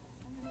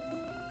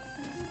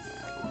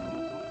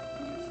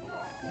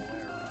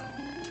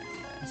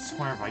 I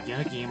swear if I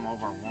get a game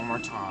over one more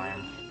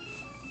time,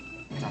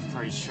 which I'm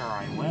pretty sure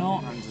I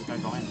will, I'm just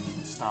gonna go ahead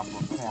and stop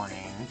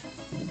recording.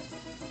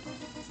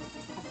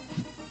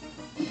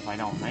 If I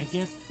don't make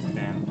it,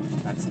 then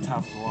that's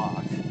tough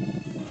luck.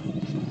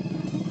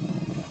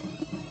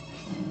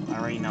 I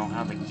already know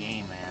how the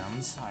game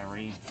ends. I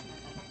already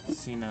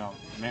seen it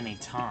many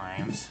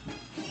times.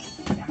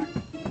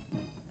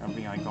 There'll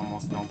be like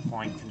almost no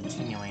point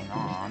continuing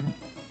on.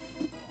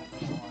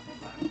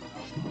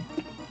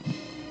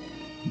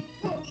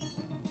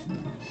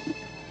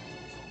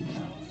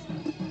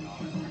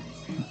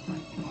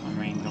 I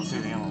mean, don't say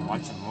they haven't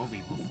watched a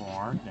movie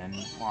before, then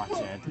watch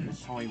it.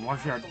 It's only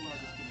worth your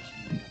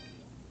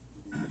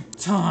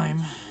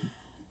time.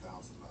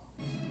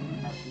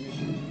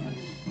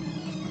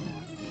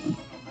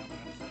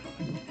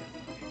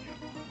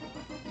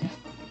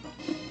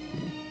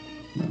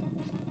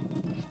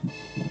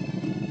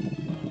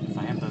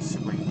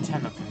 Super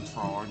Nintendo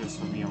controller, this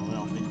would be a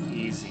little bit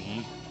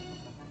easy.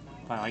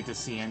 But I like to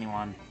see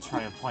anyone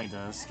try to play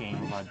this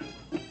game with a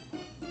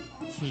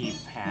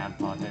keypad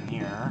button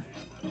here.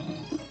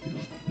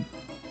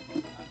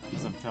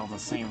 Doesn't feel the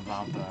same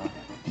about the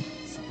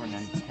Super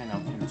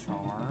Nintendo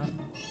controller.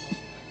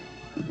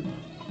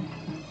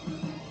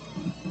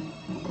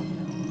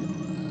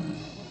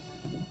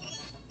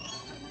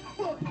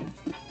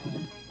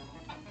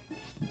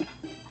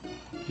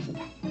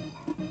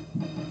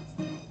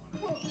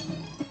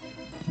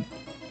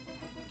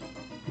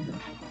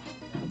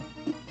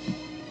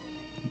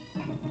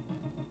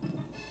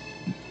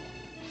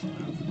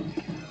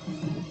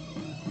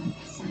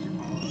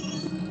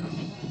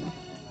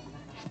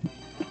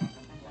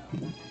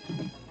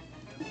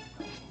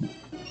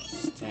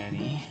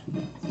 Steady.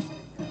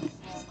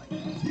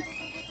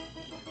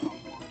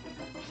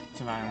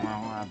 So I don't know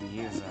how to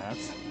use it.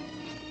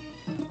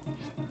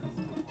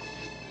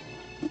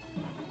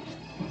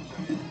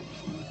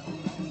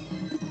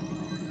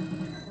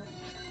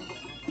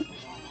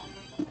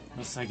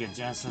 Looks like a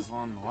Genesis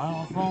one, the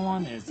waterfall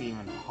one, is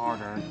even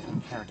harder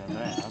compared to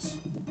this.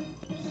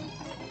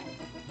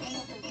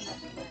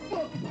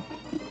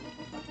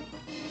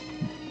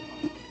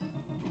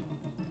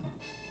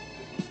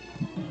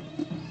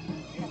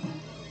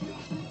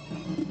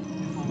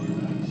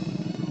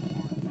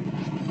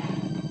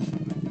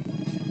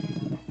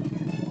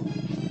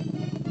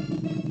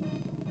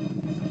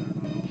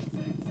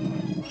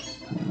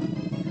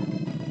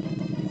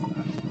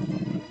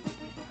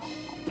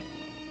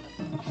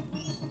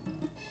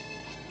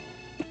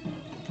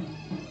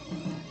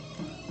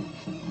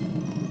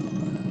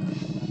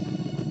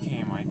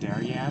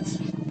 There yet?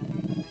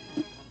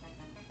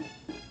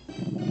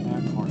 Yeah,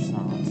 of course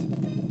not.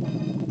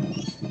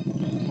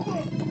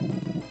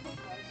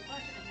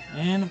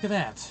 And look at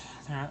that.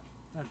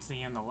 That's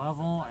the end of the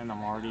level, and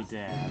I'm already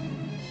dead.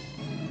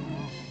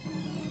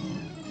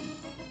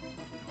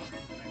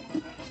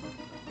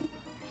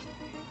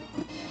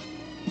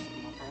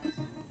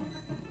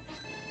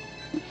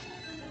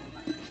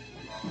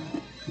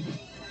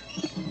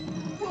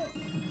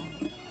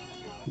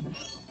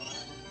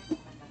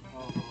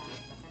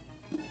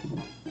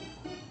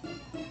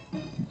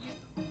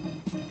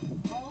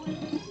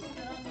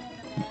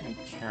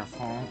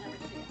 Careful.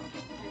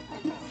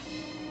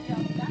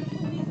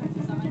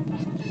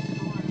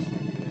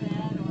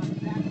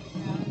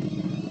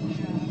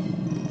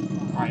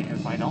 Alright,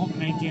 if I don't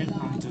make it,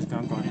 I'm just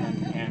gonna go ahead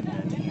and end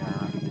it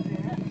here.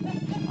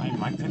 I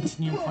might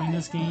continue playing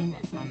this game,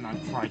 I'm not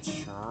quite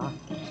sure.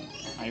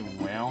 I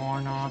will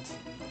or not,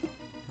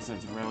 because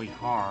it's really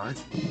hard.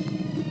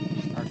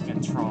 Hard to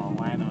control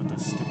Aladdin with the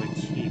stupid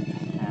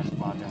keypad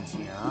buttons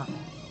here.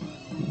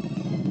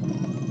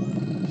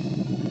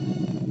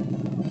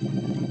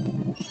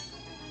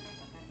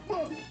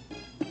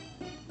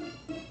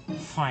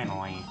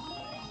 Finally.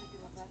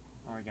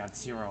 Oh, we got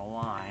 0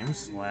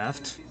 lives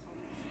left.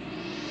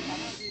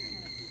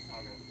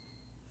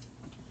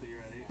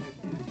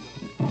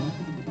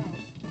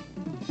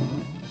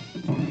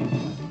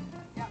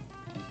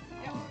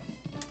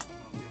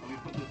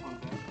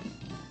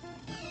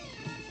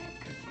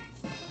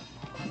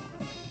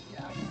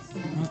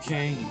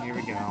 Okay, here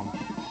we go.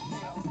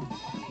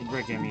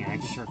 We're giving me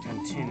extra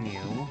continue,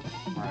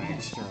 or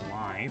extra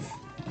life.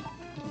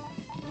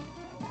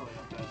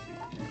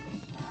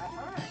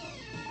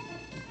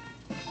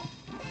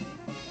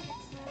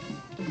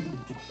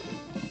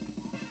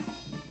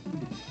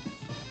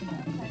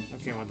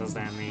 Okay, what does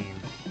that mean?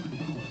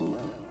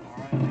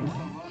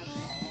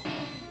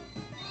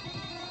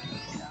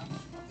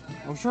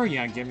 I'm sure you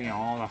gotta give me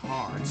all the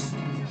hearts.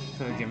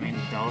 Could've given me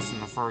those in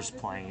the first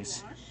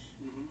place.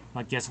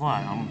 But guess what?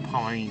 I'm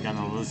probably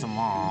gonna lose them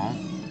all.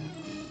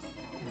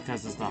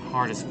 Because it's the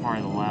hardest part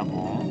of the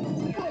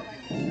level.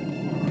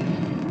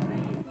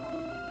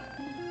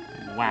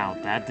 Wow,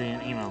 that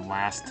didn't even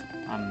last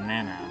a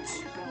minute.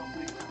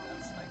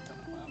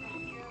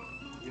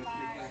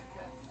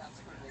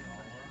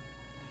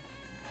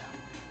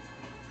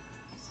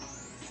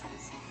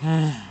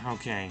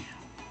 Okay.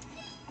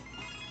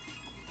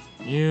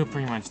 You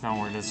pretty much know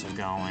where this is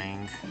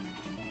going.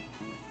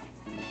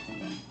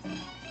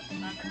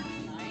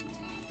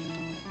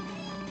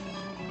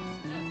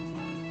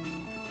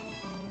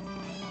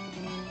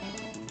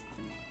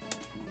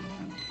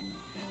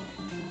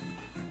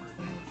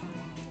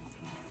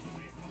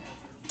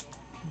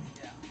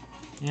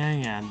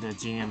 Yeah, the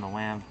Genie and the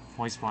Lamb,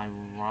 voiced by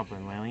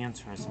Robin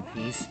Williams, rest in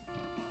peace.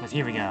 But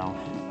here we go.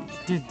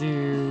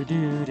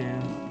 Do-do-do-do.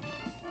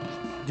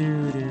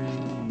 Do-do,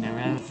 never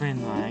had a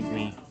friend like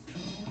me.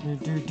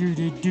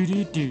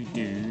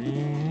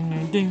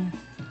 Do-do-do-do-do-do-do-do.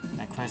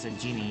 That classic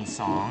Genie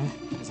song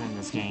is in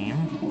this game.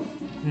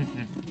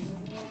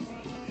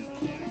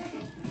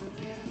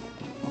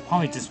 I'll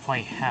probably just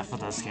play half of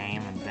this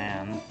game and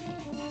then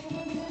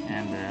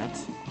end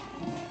it.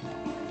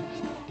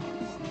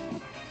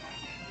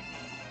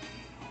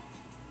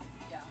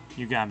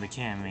 You gotta be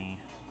kidding me.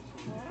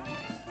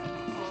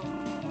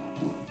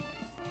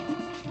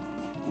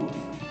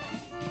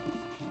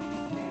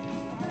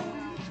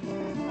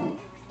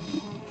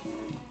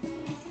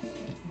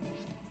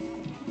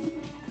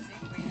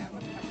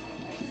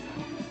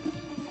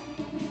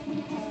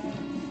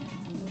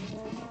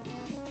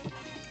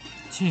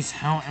 Jeez,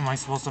 how am I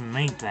supposed to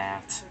make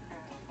that?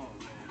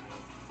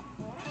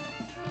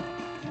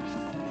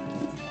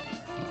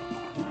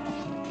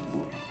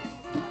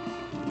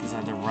 Because I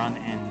had to run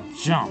and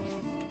jump.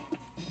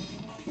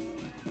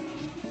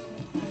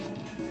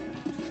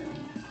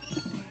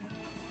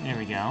 There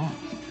we go.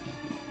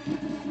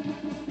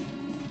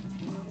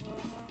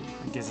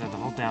 I guess I have to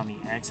hold down the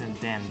X and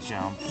then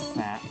jump.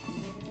 That.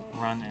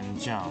 Run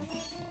and jump.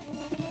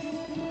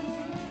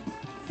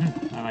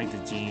 I like the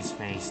Genie's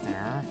face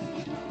there.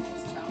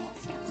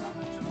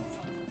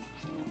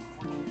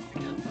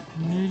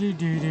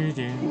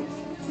 Do-do-do-do-do.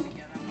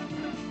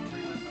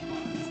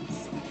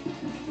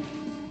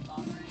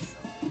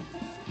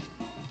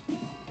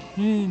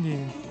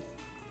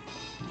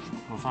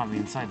 We'll probably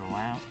inside the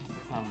lab.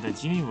 The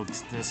Genie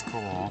looks this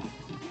cool.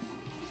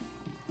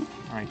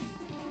 Alright.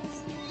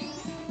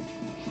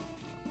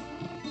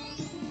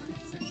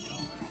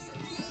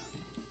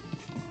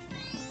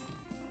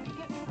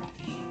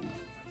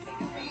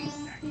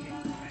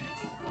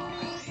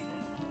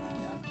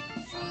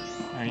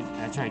 Alright,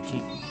 that's right,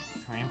 keep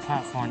creating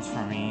platforms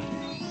for me.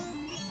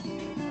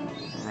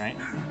 Alright,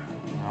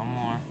 no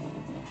more.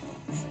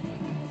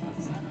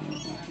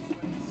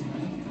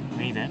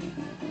 Made it.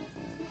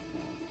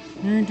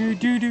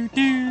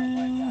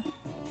 Do-do-do-do-do!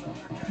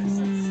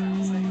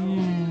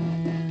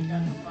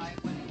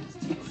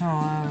 Oh, a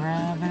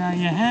rabbit on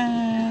your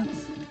head!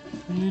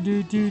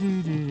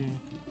 Do-do-do-do-do-do!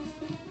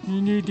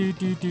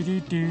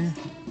 Do-do-do-do-do-do!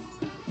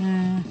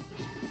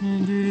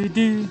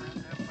 Do-do-do!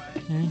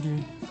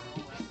 Do-do.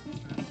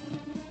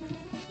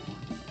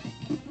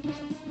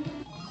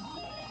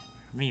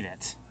 Read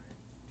it.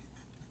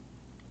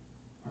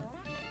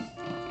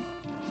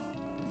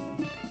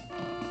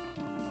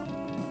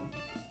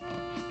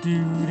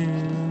 Doo-doo,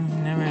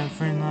 never had a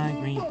friend like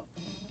me.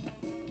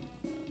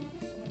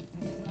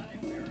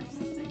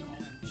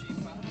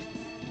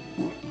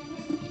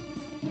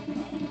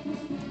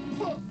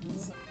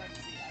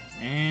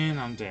 And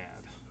I'm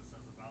dead.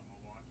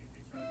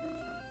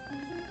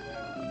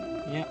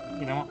 Yep,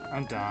 you know what?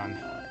 I'm done.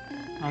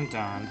 I'm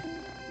done.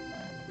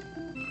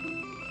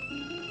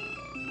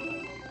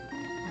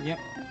 Yep,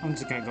 I'm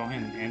just gonna go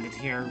ahead and end it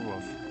here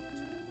with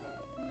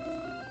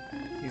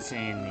you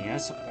saying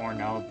yes or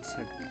no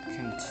to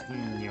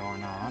continue or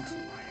not.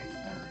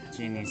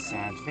 Genie's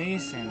sad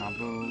face and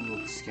Abu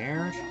looks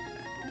scared.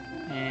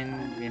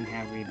 And being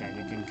happy that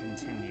you can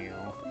continue.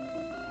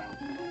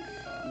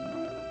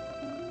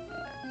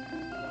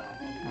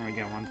 Only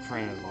got one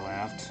credit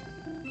left.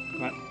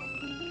 But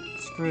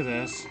screw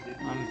this,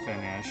 I'm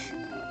finished.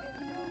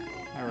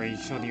 I already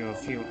showed you a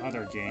few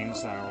other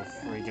games that are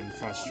freaking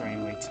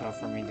frustratingly tough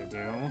for me to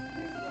do.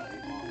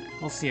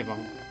 We'll see if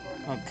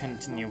I'll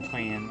continue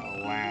playing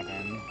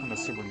Aladdin on the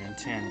Super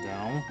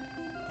Nintendo.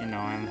 You know,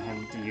 I'm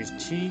having to use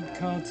cheat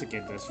codes to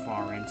get this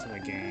far into the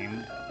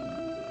game.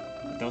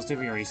 But those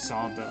of you already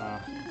saw the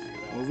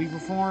movie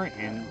before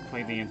and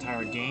played the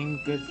entire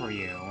game, good for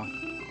you.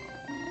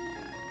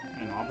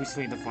 And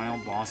obviously the final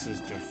boss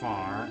is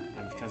Jafar,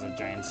 and because of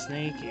Giant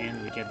Snake,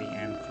 and we get the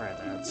end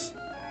credits.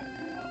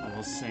 All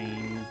those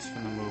scenes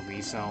from the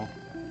movie, so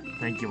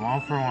thank you all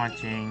for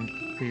watching.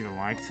 Please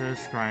like,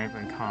 subscribe,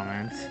 and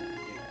comment.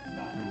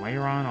 And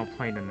later on, I'll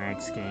play the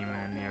next game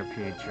in the near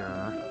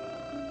future.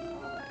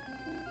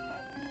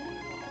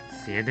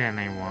 See you then,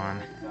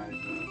 everyone.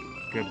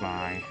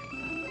 Goodbye.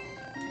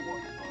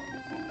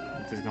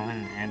 just go ahead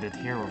and end it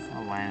here with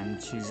Aladdin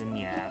choosing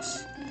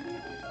yes.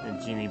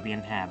 The genie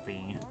being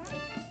happy.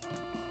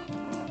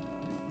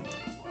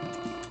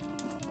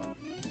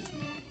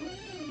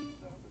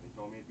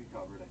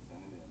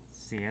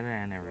 See you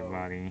then,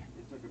 everybody.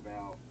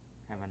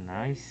 Have a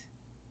nice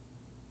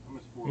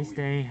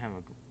day. Have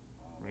a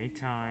great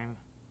time.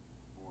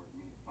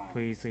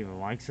 Please leave a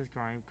like,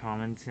 subscribe,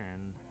 comments,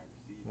 and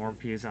more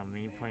views of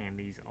me playing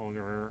these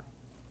older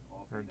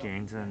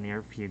games in the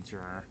near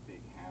future.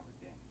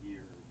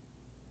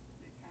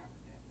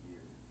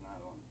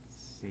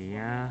 See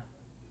ya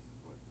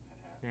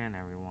then,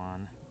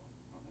 everyone.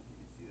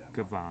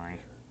 Goodbye.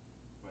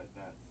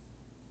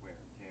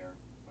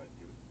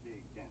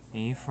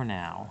 E for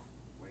now.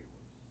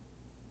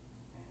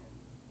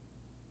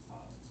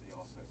 They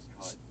also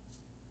cut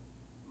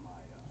my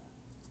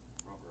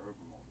rubber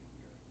overmold.